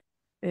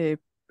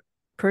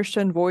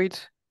person void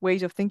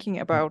ways of thinking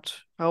about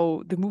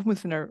how the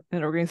movements in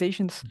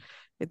organizations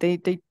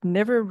they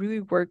never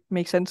really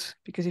make sense,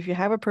 because if you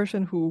have a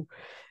person who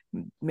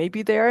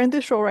maybe they are in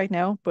this role right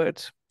now,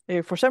 but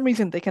for some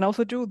reason they can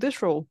also do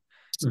this role,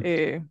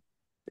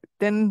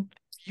 then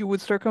you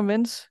would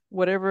circumvent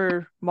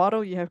whatever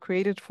model you have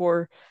created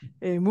for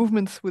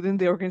movements within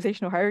the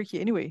organizational hierarchy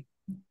anyway.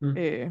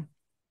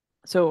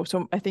 So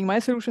I think my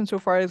solution so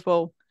far is,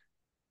 well,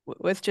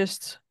 let's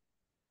just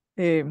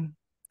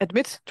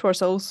admit to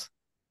ourselves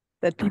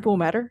that people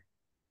matter,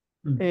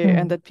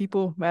 and that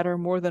people matter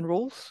more than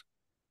roles,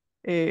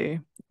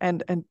 and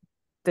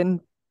then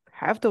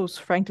have those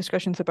frank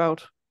discussions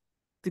about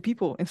the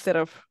people instead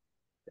of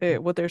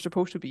what they're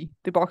supposed to be,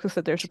 the boxes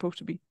that they're supposed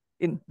to be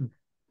in.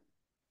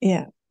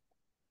 Yeah,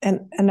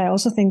 and I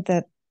also think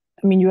that,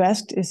 I mean, you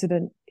asked, is it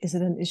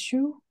an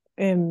issue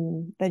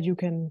that you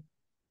can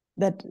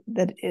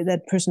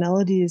that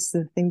personality is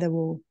the thing that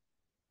will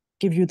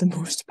give you the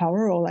most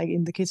power, or like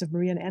in the case of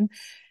Marie and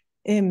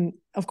Anne,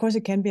 of course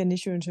it can be an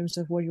issue in terms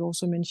of what you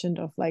also mentioned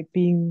of like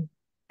being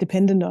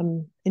dependent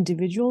on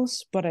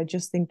individuals, but I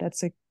just think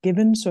that's a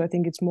given. So I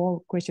think it's more a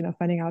question of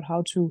finding out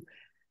how to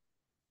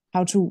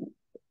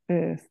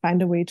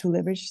find a way to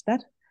leverage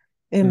that.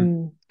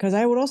 Because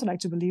I would also like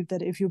to believe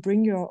that if you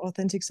bring your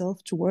authentic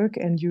self to work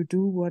and you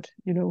do what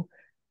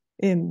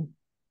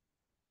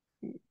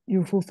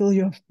you fulfill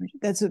your,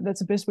 that's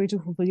the best way to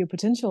fulfill your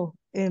potential.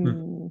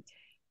 And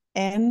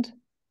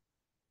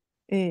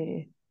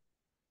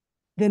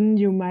then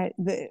you might,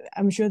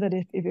 I'm sure that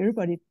if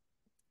everybody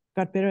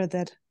got better at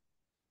that,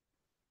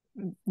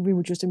 we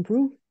would just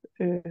improve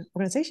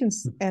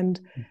organizations. And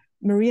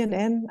Marie and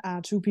Anne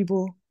are two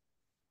people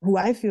who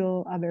I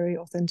feel are very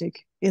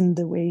authentic in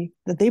the way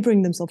that they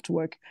bring themselves to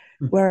work.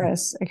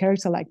 Whereas a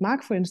character like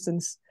Mark, for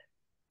instance,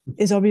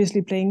 is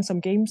obviously playing some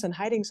games and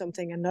hiding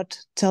something and not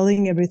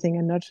telling everything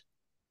and not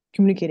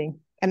communicating.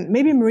 And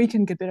maybe Marie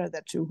can get better at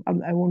that too.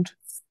 I won't.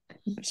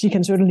 She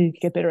can certainly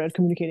get better at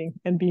communicating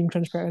and being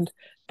transparent,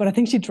 but I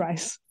think she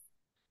tries.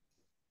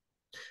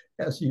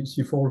 Yeah,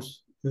 she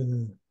falls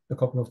a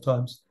couple of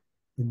times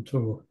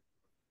into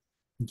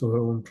her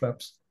own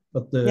traps.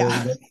 But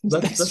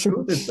that's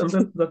true.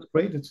 good. That's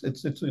great.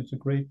 It's a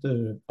great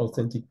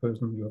authentic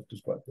person you have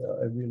described there.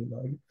 I really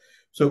like it.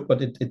 So,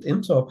 but it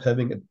ends up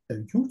having a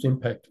huge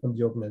impact on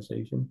the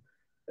organization.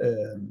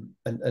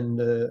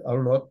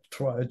 I'll not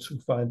try to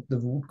find the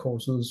root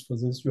causes for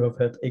this. You have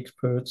had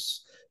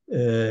experts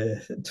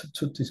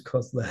to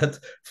discuss that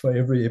for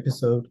every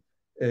episode.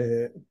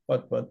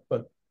 But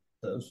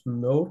there's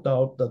no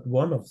doubt that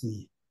one of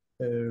the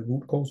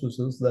root causes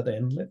is that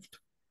Anne left.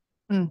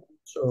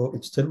 So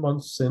it's 10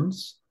 months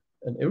since,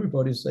 and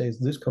everybody says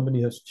this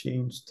company has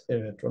changed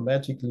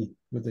dramatically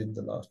within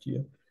the last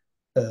year.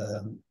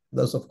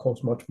 There's, of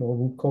course, much more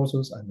root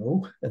causes, I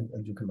know,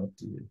 and you cannot,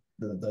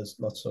 there's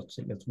not such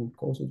thing as root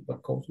causes,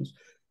 but causes.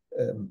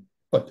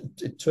 But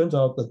it turns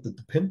out that the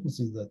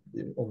dependency that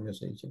the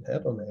organization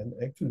had on Anne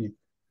actually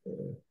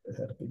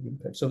had a big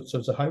impact. So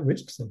it's a high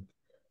risk thing.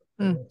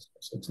 So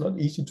it's not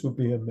easy to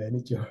be a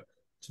manager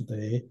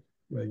today,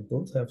 where you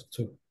both have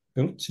to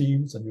build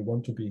teams and you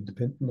want to be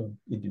independent of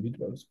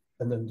individuals.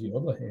 And on the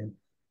other hand,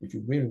 if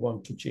you really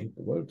want to change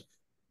the world,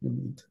 you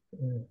need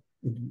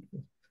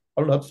individuals.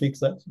 I'll not fix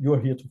that.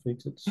 You're here to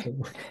fix it.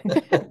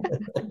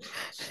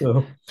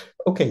 So,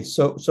 okay.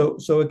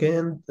 So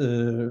again,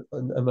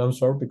 and I'm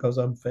sorry because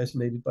I'm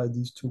fascinated by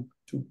these two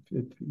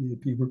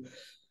people.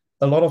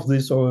 A lot of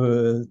this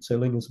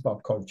telling is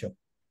about culture.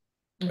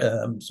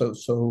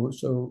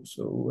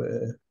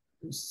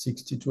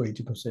 60 to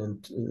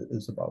 80%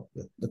 is about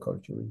the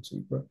culture in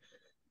Zebra.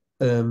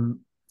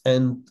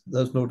 And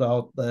there's no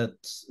doubt that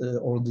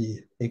all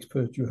the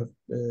experts you have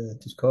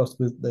discussed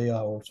with, they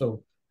are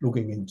also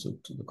looking into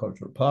the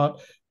cultural part,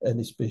 and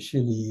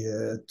especially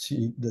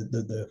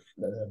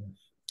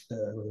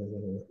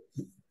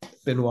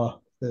Benoit,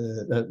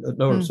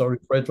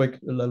 Frederick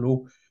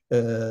Laloux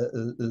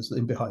is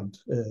in behind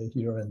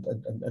here,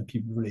 and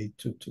people relate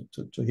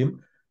to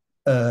him.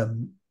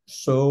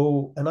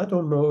 So, and I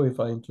don't know if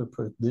I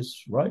interpret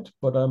this right,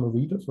 but I'm a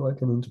reader, so I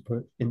can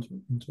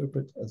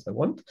interpret as I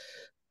want.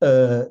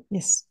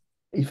 Yes.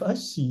 If I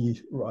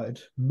see right,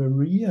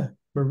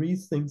 Marie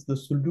thinks the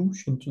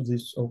solution to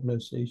this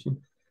organization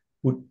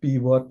would be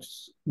what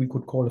we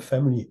could call a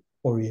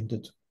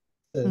family-oriented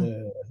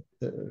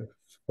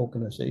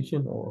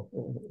organization or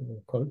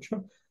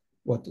culture.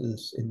 What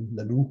is in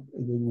Laloux,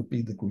 it would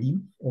be the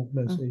green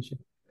organization,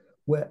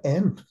 where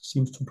Anne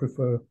seems to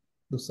prefer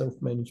the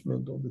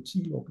self-management or the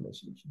team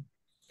organization.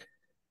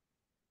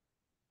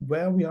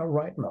 Where we are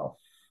right now,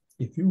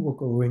 if you were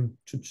going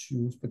to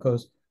choose,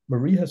 because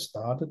Marie has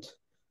started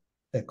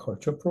a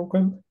culture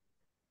program,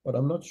 but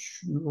I'm not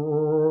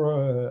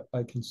sure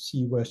I can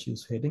see where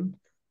she's heading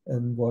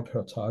and what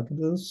her target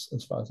is,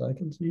 as far as I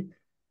can see.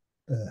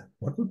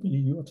 What would be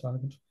your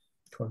target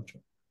culture?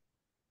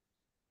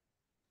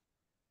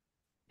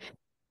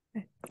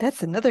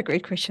 That's another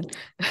great question.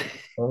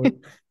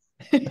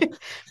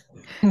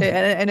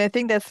 And I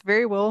think that's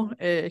very well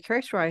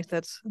characterized.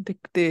 That's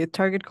the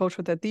target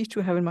culture that these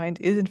two have in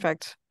mind is in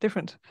fact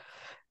different.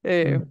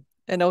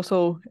 And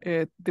also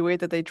the way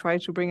that they try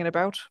to bring it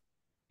about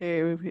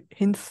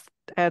hints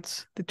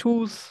at the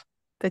tools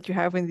that you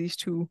have in these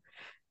two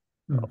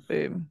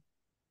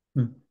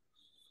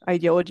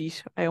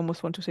ideologies, I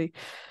almost want to say.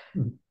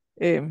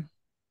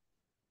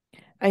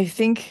 I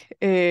think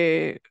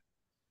there's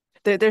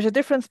a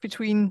difference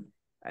between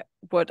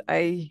what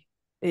I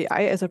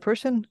as a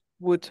person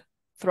would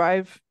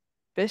thrive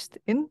best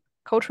in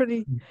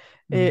culturally,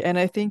 and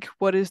I think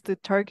what is the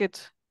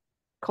target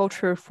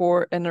culture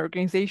for an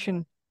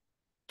organization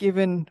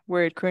given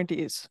where it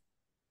currently is.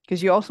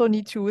 Because you also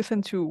need to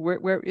listen to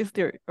where is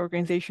their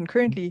organization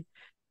currently,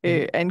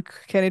 and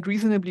can it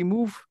reasonably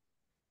move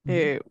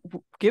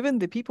given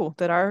the people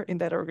that are in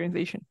that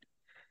organization.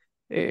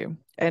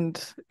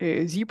 And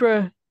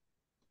Zebra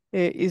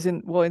is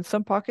in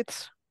some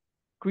pockets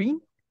green,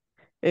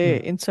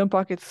 in some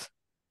pockets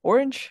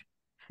orange,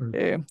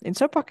 in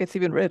some pockets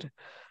even red,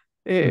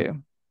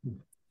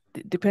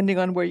 depending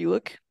on where you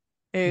look.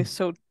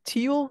 So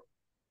teal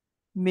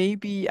may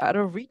be out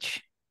of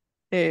reach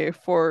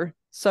for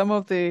some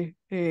of the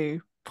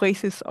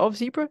places of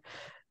Zebra,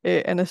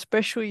 and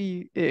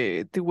especially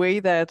the way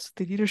that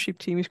the leadership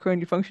team is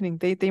currently functioning,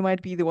 they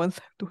might be the ones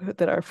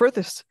that are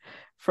furthest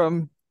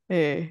from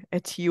a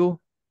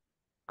teal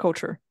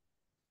culture.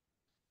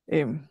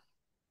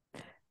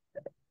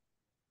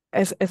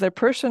 As a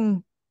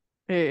person,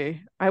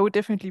 I would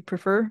definitely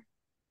prefer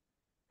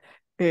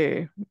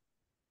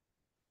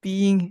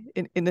being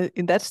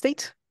in that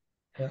state.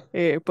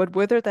 But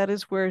whether that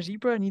is where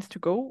Zebra needs to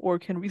go or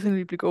can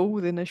reasonably go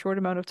within a short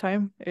amount of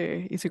time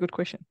is a good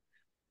question.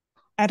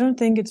 I don't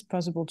think it's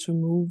possible to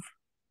move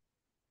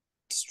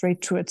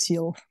straight to a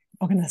teal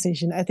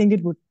organization. I think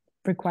it would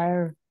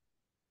require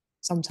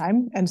some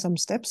time and some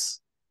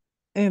steps.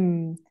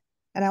 And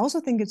I also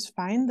think it's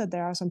fine that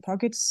there are some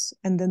pockets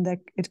and then that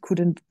it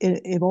could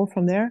evolve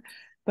from there.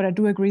 But I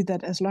do agree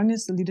that as long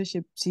as the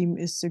leadership team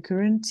is the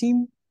current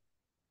team,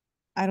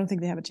 I don't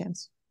think they have a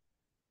chance.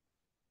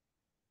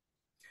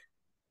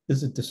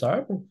 Is it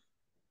desirable?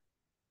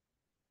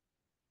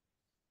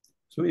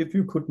 So if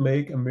you could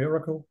make a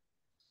miracle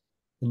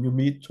and you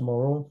meet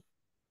tomorrow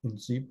in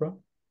Zebra,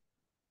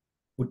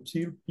 would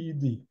teal be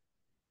the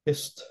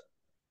best,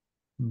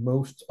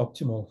 most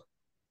optimal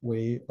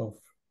way of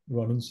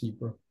running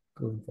Zebra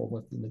going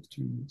forward the next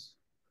 2 years?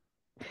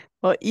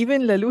 Well,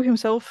 even Laloux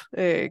himself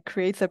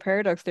creates a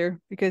paradox there,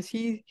 because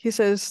he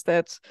says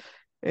that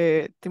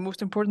the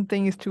most important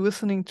thing is to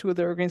listening to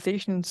the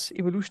organization's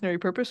evolutionary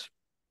purpose.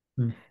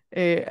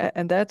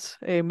 And that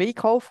may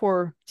call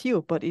for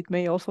teal, but it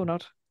may also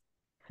not.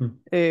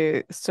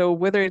 So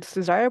whether it's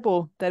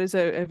desirable, that is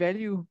a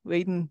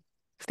value-laden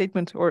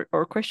statement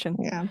or question.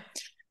 Yeah,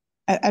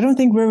 I don't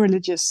think we're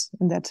religious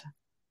in that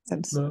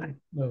sense.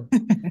 No.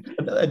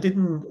 I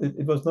didn't.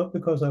 It was not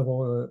because I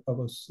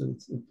was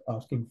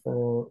asking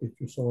for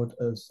if you saw it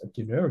as a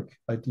generic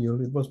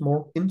ideal. It was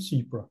more in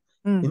Zebra,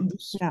 in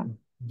this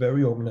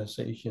very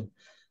organization.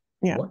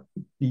 What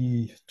would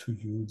be to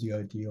you the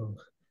ideal?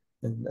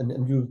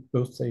 And you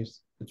both say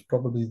it's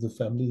probably the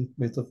family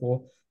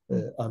metaphor.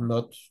 I'm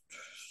not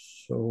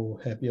so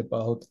happy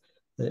about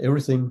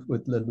everything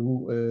with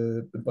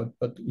Lalou,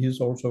 but he's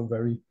also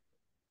very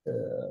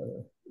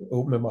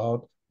open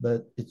about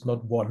that it's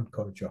not one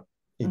culture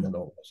in an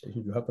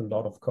organization. You have a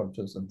lot of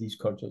cultures, and these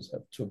cultures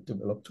have to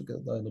develop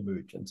together and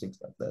emerge and things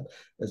like that.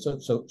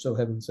 So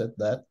having said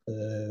that,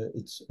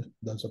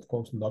 there's of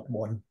course not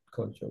one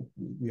culture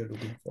we are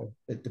looking for.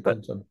 It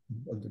depends on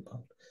the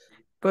part.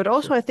 But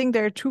also, I think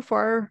they're too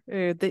far.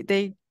 I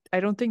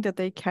don't think that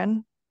they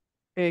can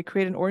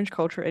create an orange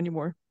culture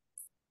anymore.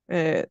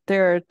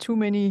 There are too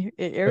many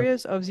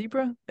areas of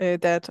zebra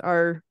that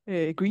are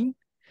green.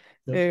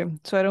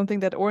 So I don't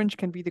think that orange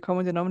can be the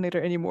common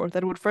denominator anymore.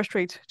 That would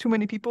frustrate too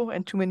many people,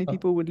 and too many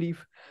people would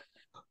leave.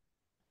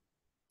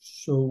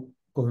 So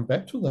going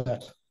back to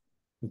that,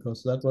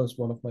 because that was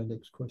one of my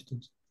next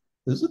questions,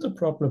 is it a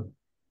problem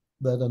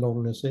that an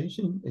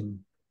organization in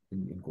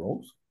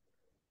growth,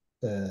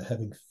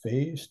 having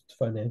faced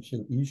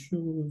financial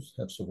issues,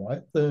 have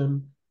survived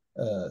them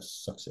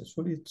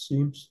successfully, it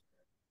seems,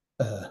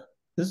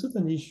 is it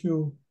an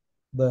issue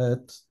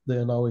that they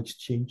are now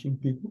exchanging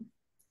people,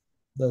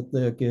 that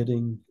they are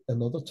getting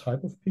another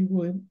type of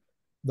people in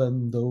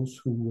than those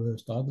who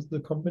started the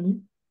company?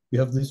 We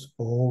have this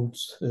old,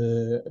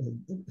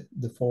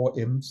 the 4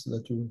 M's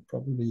that you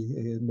probably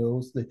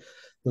know.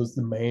 There's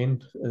the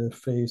man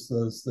phase,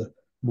 there's the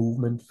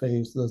movement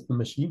phase, there's the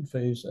machine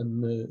phase,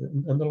 and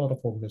a lot of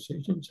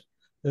organizations,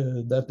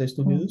 that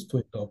destiny is to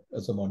end up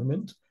as a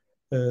monument.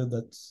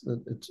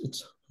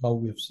 It's how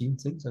we've seen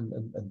things,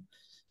 and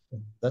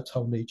that's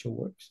how nature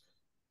works.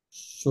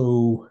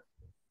 So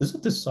is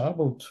it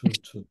desirable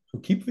to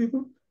keep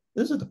people?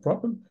 Is it a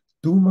problem?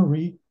 Do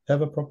Marie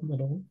have a problem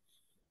at all?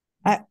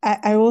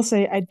 I will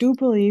say I do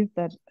believe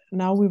that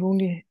now we've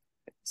only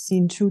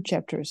seen 2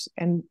 chapters,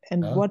 and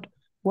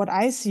what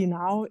I see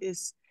now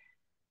is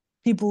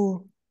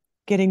people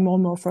getting more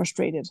and more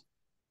frustrated.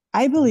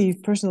 I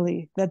believe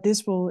personally that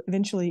this will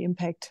eventually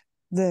impact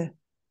the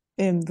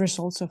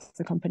results of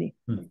the company.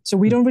 So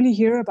we don't really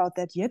hear about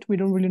that yet. We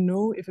don't really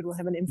know if it will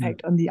have an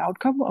impact on the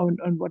outcome,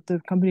 on what the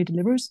company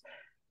delivers.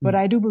 But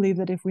I do believe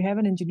that if we have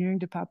an engineering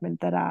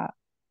department that are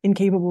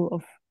incapable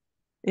of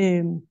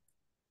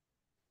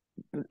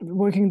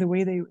working the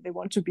way they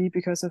want to be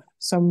because of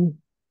some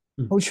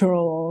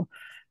cultural or,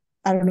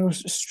 I don't know,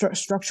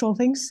 structural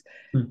things,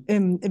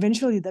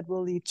 eventually that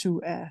will lead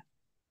to a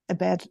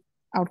bad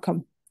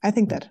outcome. I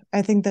think that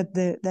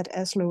that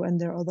ASLO and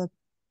their other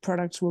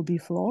products will be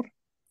flawed.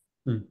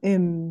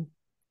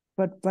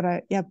 But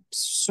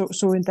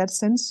so in that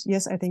sense,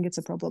 yes, I think it's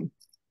a problem.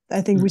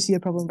 I think we see a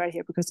problem right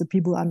here because the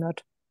people are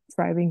not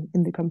thriving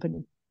in the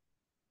company,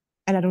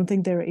 and I don't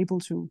think they're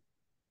able to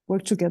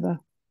work together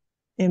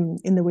in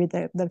the way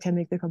that can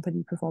make the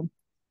company perform.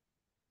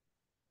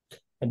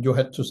 And you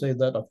had to say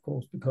that, of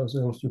course, because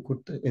else you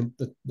could end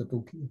the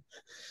book here.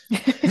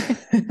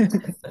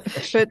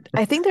 But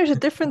I think there's a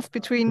difference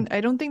between,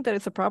 I don't think that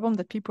it's a problem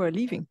that people are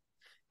leaving.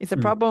 It's a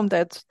problem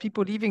that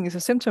people leaving is a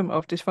symptom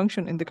of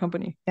dysfunction in the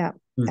company. Yeah.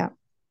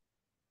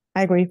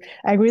 I agree.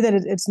 That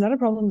it's not a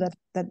problem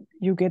that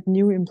you get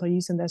new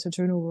employees and there's a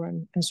turnover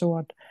and so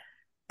on.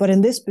 But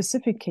in this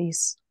specific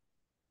case,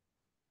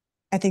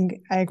 I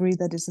think I agree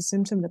that it's a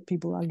symptom that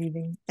people are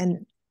leaving,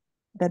 and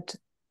that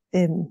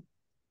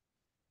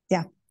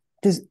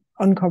this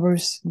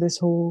uncovers this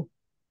whole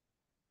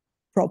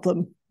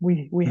problem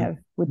we have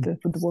with the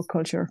work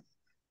culture.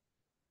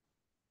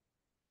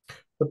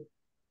 But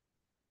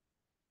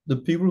the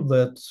people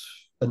that,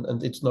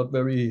 and it's not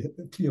very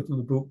clear from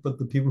the book, but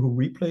the people who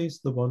replace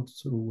the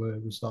ones who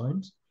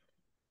resigned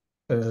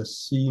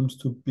seems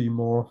to be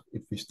more,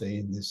 if we stay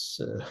in this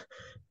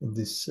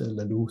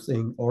Lalou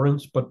thing,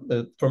 orange, but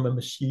from a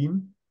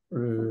machine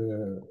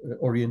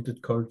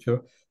oriented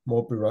culture,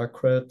 more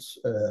bureaucrats,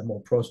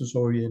 more process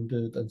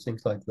oriented, and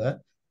things like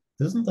that.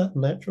 Isn't that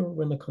natural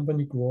when a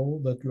company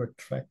grows, that you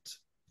attract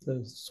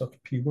such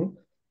people,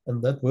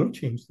 and that will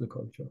change the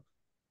culture?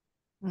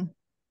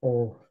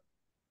 Or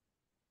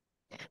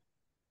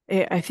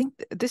I think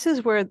this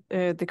is where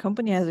the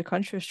company has a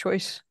conscious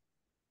choice.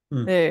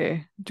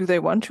 Do they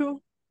want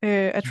to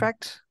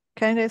attract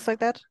candidates like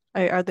that?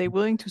 Are they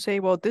willing to say,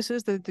 well, this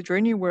is the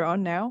journey we're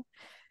on now?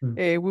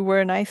 We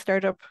were a nice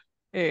startup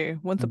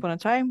once upon a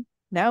time.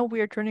 Now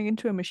we are turning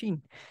into a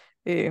machine.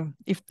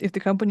 If the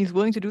company is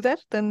willing to do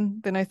that,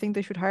 then I think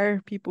they should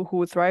hire people who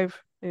would thrive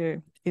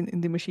in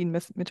the machine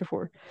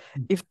metaphor.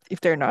 If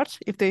they're not,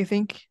 if they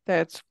think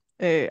that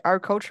our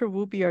culture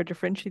will be our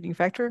differentiating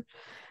factor,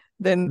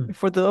 then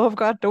for the love of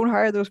God, don't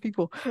hire those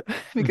people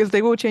because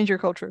they will change your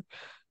culture.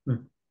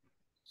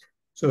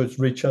 So it's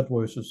Richard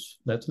versus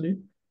Natalie.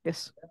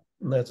 Yes.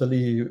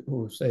 Natalie,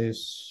 who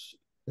says,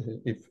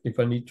 if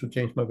I need to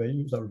change my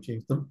values, I will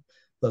change them.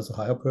 There's a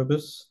higher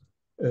purpose.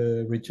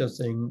 Richard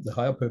saying the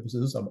higher purpose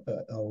is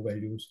our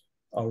values.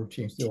 I will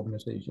change the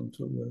organization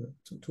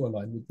to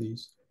align with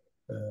these.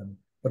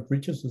 But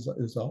Richard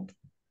is out.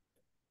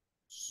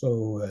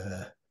 So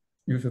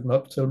you should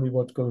not tell me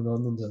what's going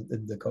on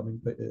in the coming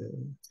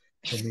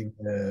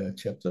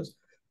chapters.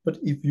 But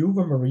if you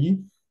were Marie,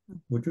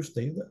 would you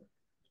stay there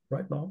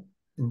right now?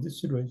 in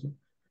this situation,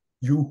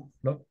 you,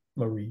 not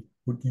Marie,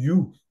 would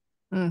you,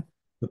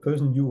 the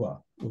person you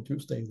are, would you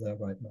stay there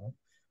right now,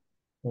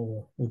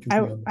 or would you be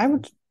on the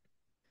phone?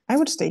 I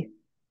would stay.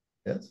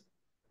 Yes.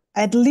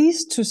 At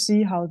least to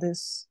see how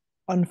this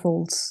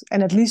unfolds,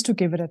 and at least to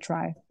give it a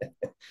try.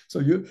 So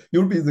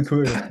you'll be the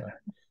curious guy.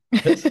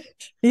 Yes.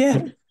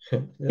 Yeah.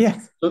 Yes. Yeah.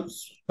 So,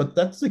 but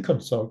that's the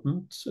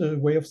consultant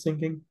way of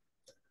thinking.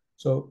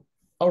 So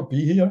I'll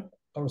be here.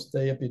 I'll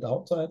stay a bit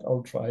outside.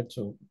 I'll try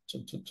to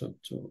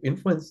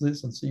influence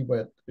this and see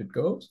where it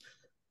goes.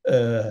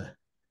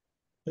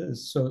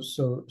 So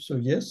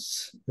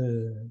yes,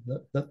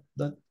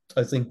 that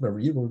I think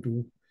Marie will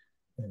do.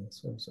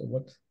 So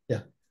what?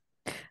 Yeah.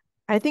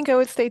 I think I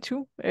would stay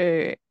too.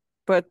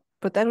 But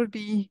that would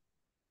be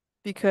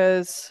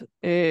because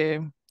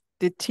the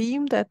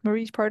team that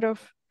Marie's part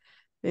of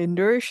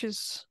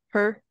nourishes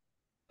her,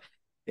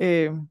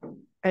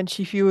 and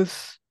she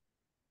feels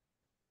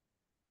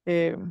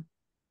like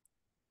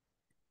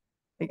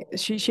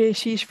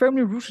she's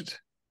firmly rooted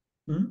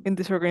in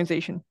this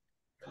organization.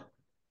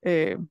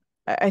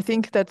 I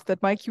think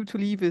that my cue to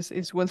leave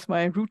is once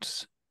my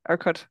roots are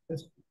cut,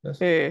 Yes.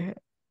 Yes.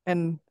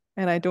 and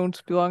I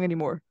don't belong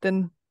anymore.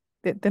 Then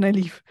I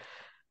leave.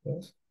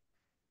 Yes.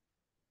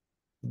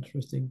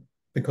 Interesting,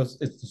 because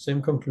it's the same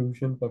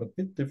conclusion, but a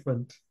bit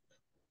different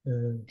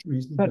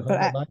reason behind.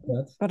 I like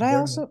that. But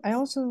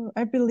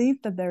I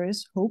believe that there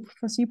is hope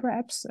for zebra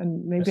apps,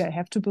 and maybe Yes. I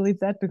have to believe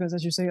that because,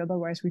 as you say,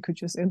 otherwise we could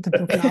just end the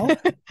book now.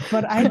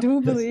 But I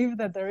do believe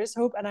that there is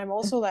hope, and I'm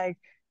also like,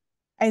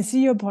 I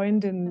see your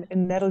point in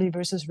Natalie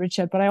versus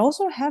Richard, but I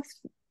also have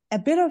a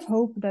bit of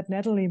hope that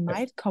Natalie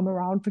might come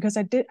around, because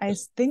I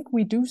think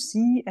we do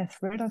see a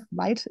thread of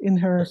light in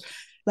her,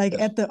 like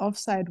at the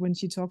offside when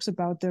she talks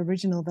about the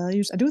original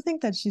values. I do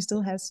think that she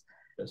still has,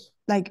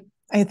 like,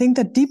 I think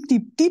that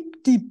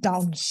deep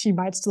down she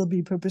might still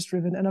be purpose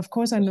driven, and of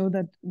course I know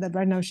that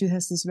right now she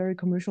has this very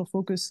commercial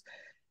focus.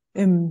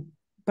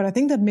 But I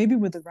think that maybe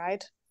with the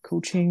right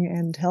coaching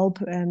and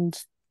help and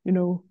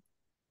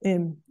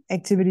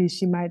activities,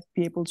 she might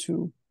be able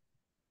to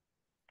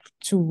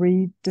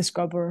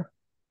rediscover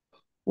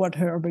what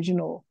her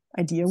original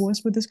idea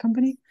was with this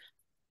company.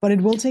 But it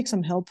will take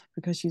some help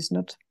because she's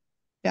not,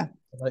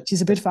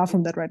 she's a bit far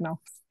from that right now.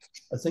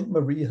 I think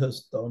Marie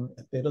has done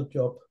a better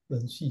job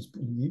than she's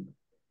believed.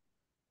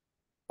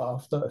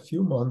 After a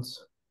few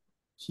months,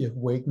 she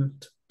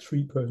awakened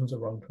 3 persons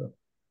around her.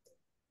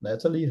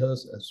 Natalie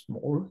has a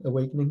small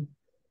awakening.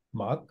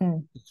 Mark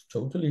is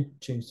totally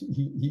changed.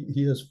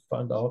 He has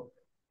found out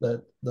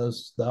that there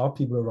are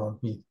people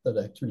around me that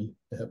actually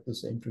have the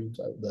same dreams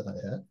that I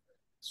had.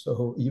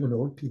 So even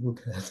old people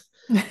can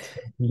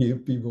be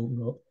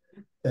woken up.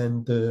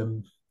 And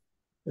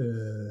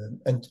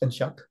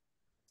Jacques,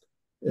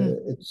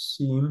 it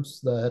seems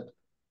that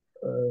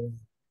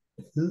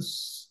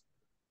his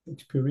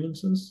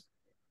experiences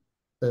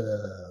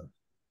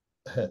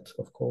had,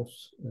 of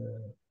course,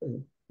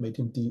 made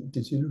him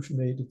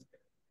disillusionated.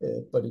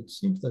 But it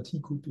seems that he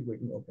could be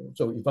waking up.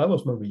 So if I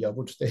was Marie, I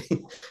would stay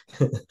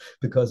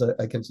because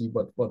I can see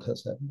what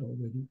has happened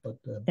already. But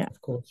of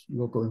course,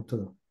 you're going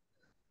to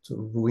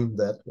ruin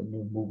that when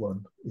you move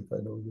on, if I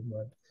know you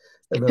might.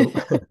 I know.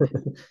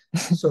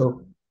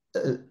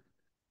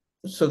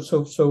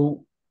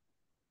 So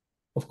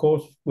of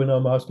course, when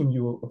I'm asking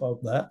you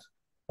about that,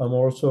 I'm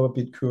also a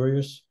bit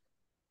curious.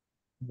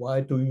 Why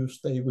do you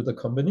stay with the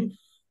company?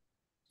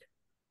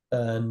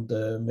 And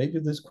maybe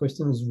this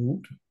question is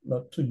rude,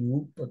 not to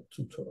you, but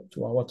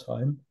to our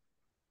time.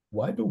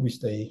 Why do we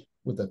stay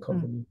with the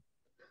company?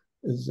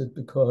 Is it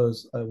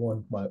because I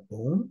want my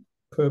own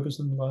purpose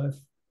in life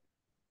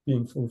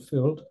being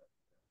fulfilled?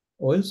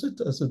 Or is it,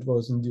 as it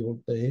was in the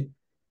old day,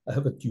 I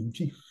have a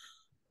duty?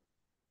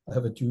 I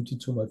have a duty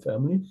to my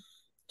family,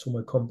 to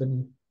my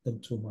company,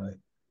 and to my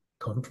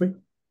country.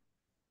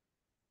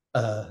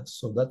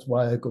 So that's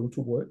why I go to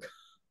work.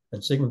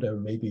 And secondary,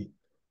 maybe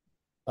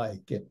I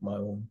get my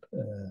own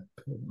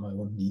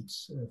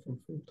needs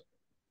fulfilled.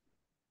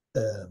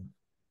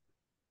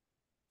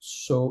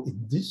 So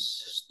in this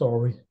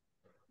story,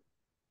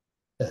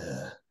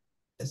 I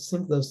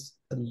think there's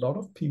a lot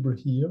of people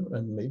here,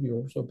 and maybe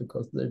also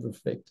because they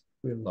reflect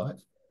real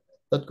life,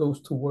 that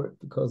goes to work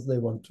because they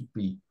want to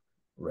be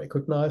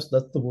recognized.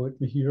 That's the word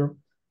we hear.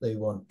 They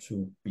want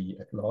to be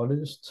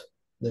acknowledged.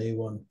 They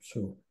want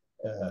to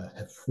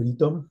have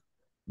freedom.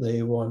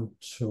 They want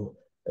to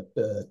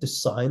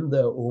design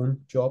their own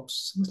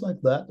jobs. Things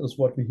like that is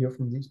what we hear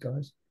from these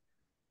guys.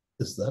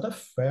 Is that a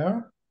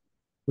fair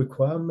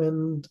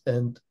requirement?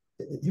 And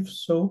if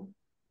so,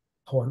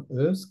 how on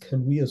earth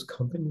can we as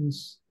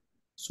companies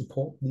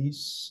support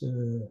these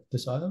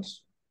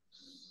desires?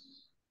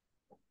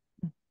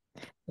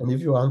 And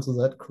if you answer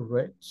that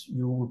correct,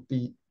 you will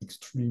be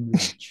extremely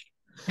rich.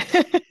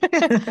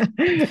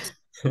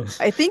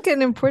 I think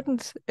an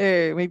important,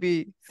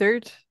 maybe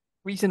third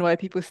reason why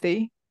people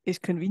stay is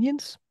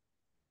convenience.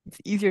 It's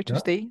easier to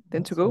stay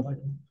than to go.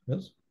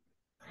 Yes.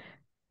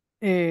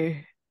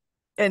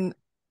 And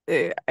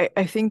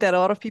I think that a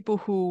lot of people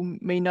who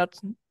may not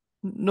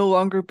no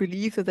longer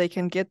believe that they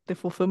can get the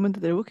fulfillment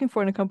that they're looking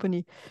for in a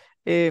company,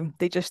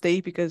 they just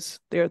stay because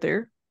they're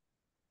there.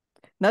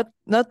 Not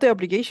the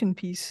obligation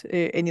piece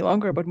any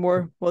longer, but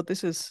more, well,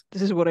 this is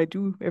what I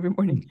do every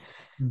morning.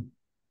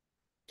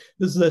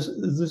 This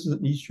is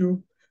an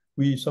issue.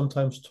 We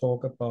sometimes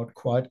talk about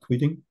quiet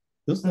quitting.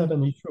 Is that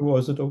an issue, or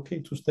is it okay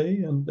to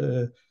stay and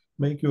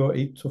make your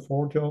 8 to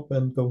 4 job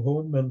and go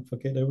home and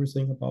forget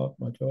everything about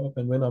my job?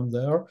 And when I'm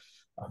there,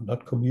 I'm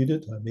not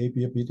committed. I may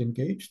be a bit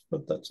engaged,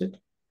 but that's it.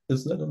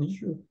 Is that an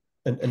issue?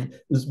 And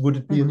would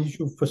it be an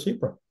issue for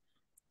Zebra?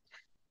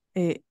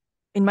 In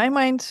my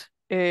mind,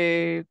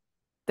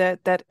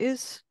 that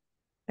is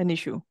an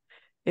issue,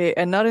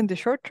 and not in the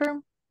short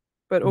term,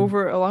 but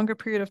over a longer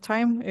period of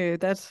time,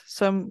 that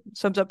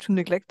sums up to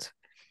neglect.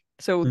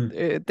 So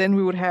then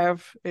we would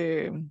have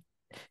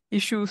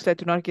issues that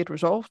do not get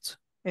resolved.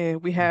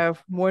 We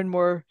have more and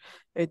more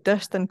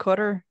dust and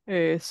clutter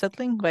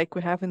settling, like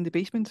we have in the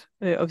basement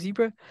of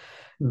Zebra.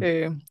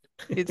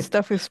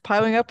 Stuff is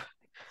piling up.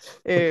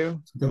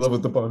 Together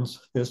with the bonds,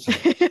 yes.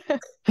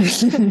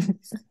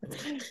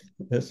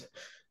 Yes.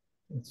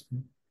 That's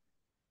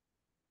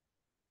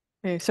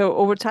so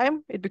over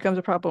time, it becomes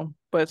a problem.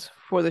 But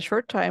for the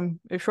short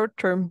term, you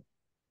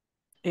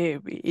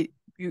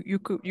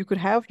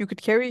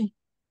could carry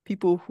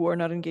people who are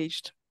not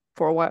engaged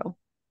for a while.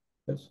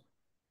 Yes.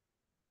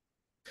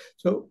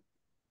 So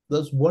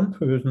there's one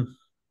person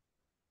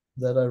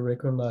that I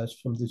recognize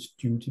from this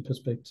duty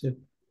perspective.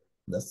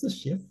 That's the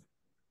chef.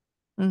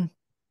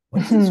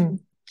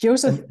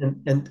 Joseph.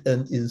 And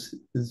is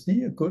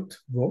he a good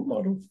role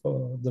model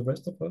for the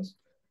rest of us?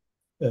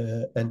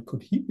 And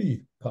could he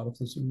be part of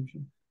the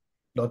solution?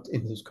 Not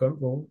in his current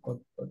role, but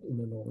in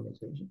an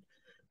organization,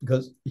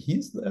 because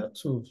he's there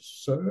to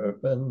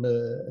serve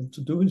and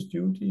to do his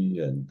duty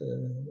and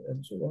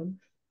so on.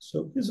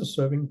 So he's a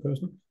serving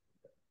person.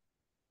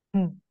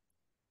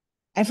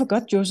 I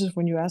forgot, Joseph,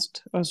 when you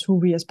asked us who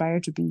we aspire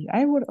to be.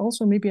 I would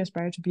also maybe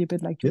aspire to be a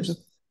bit like Joseph.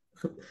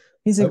 Yes.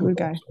 He's a good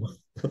guy.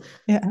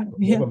 Yeah,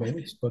 never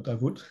managed, but I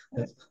would.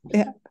 Yes.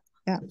 Yeah.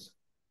 Yes.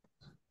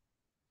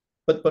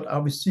 But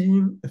are we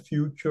seeing a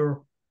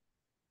future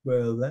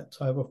where that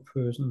type of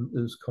person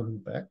is coming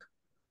back,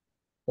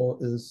 or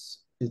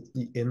is it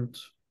the end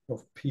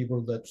of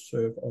people that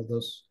serve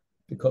others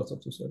because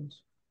of the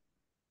service?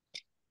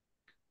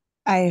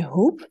 I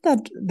hope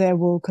that there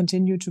will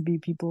continue to be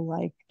people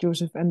like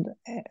Joseph, and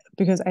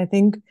because I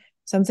think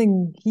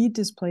something he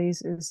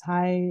displays is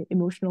high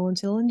emotional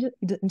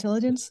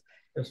intelligence.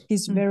 Yes.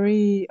 He's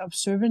very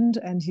observant,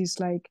 and he's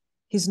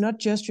not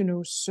just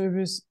a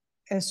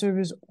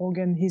service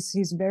organ.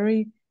 He's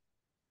very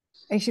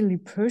actually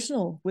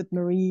personal with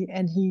Marie,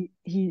 and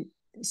he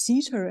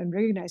sees her and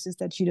recognizes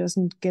that she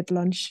doesn't get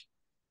lunch,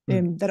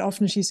 that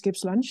often she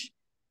skips lunch,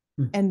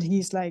 and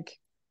he's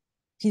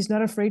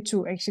not afraid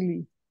to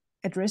actually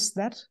address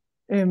that.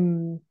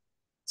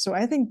 So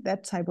I think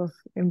that type of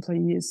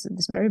employee is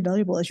very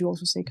valuable, as you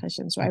also say,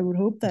 Christian. So I would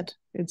hope that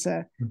it's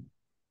a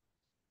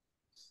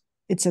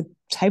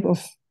type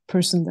of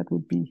person that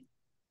we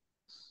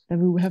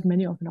will have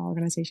many of in our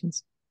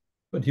organizations.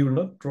 But he will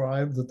not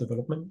drive the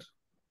development,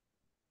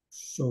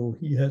 so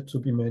he had to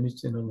be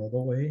managed in another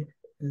way.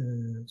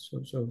 So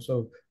it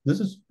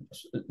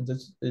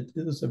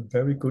is a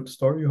very good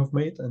story you have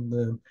made,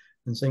 and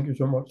thank you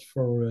so much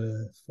for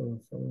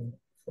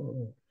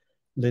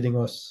letting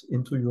us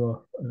into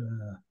your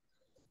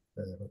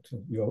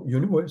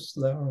universe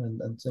there,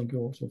 and thank you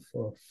also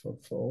for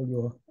all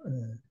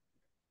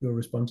your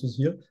responses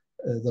here.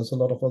 There's a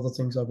lot of other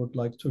things I would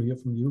like to hear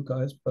from you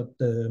guys, but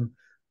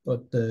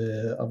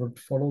I would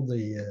follow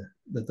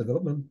the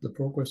development, the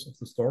progress of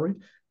the story,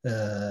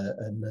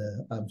 and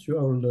I'm sure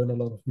I will learn a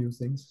lot of new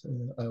things.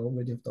 I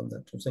already have done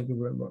that, so thank you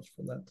very much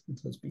for that. It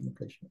has been a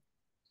pleasure.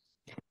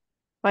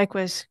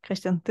 Likewise,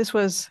 Christian.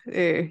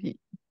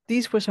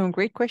 These were some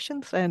great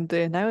questions, and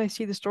now I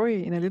see the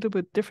story in a little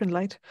bit different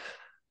light.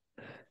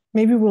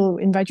 Maybe we'll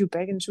invite you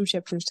back in 2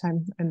 chapters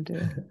time and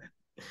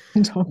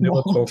talk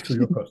more. Talk to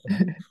your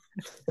customer.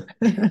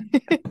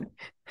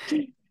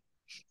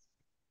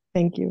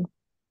 Thank you.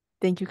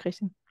 Thank you,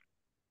 Christian.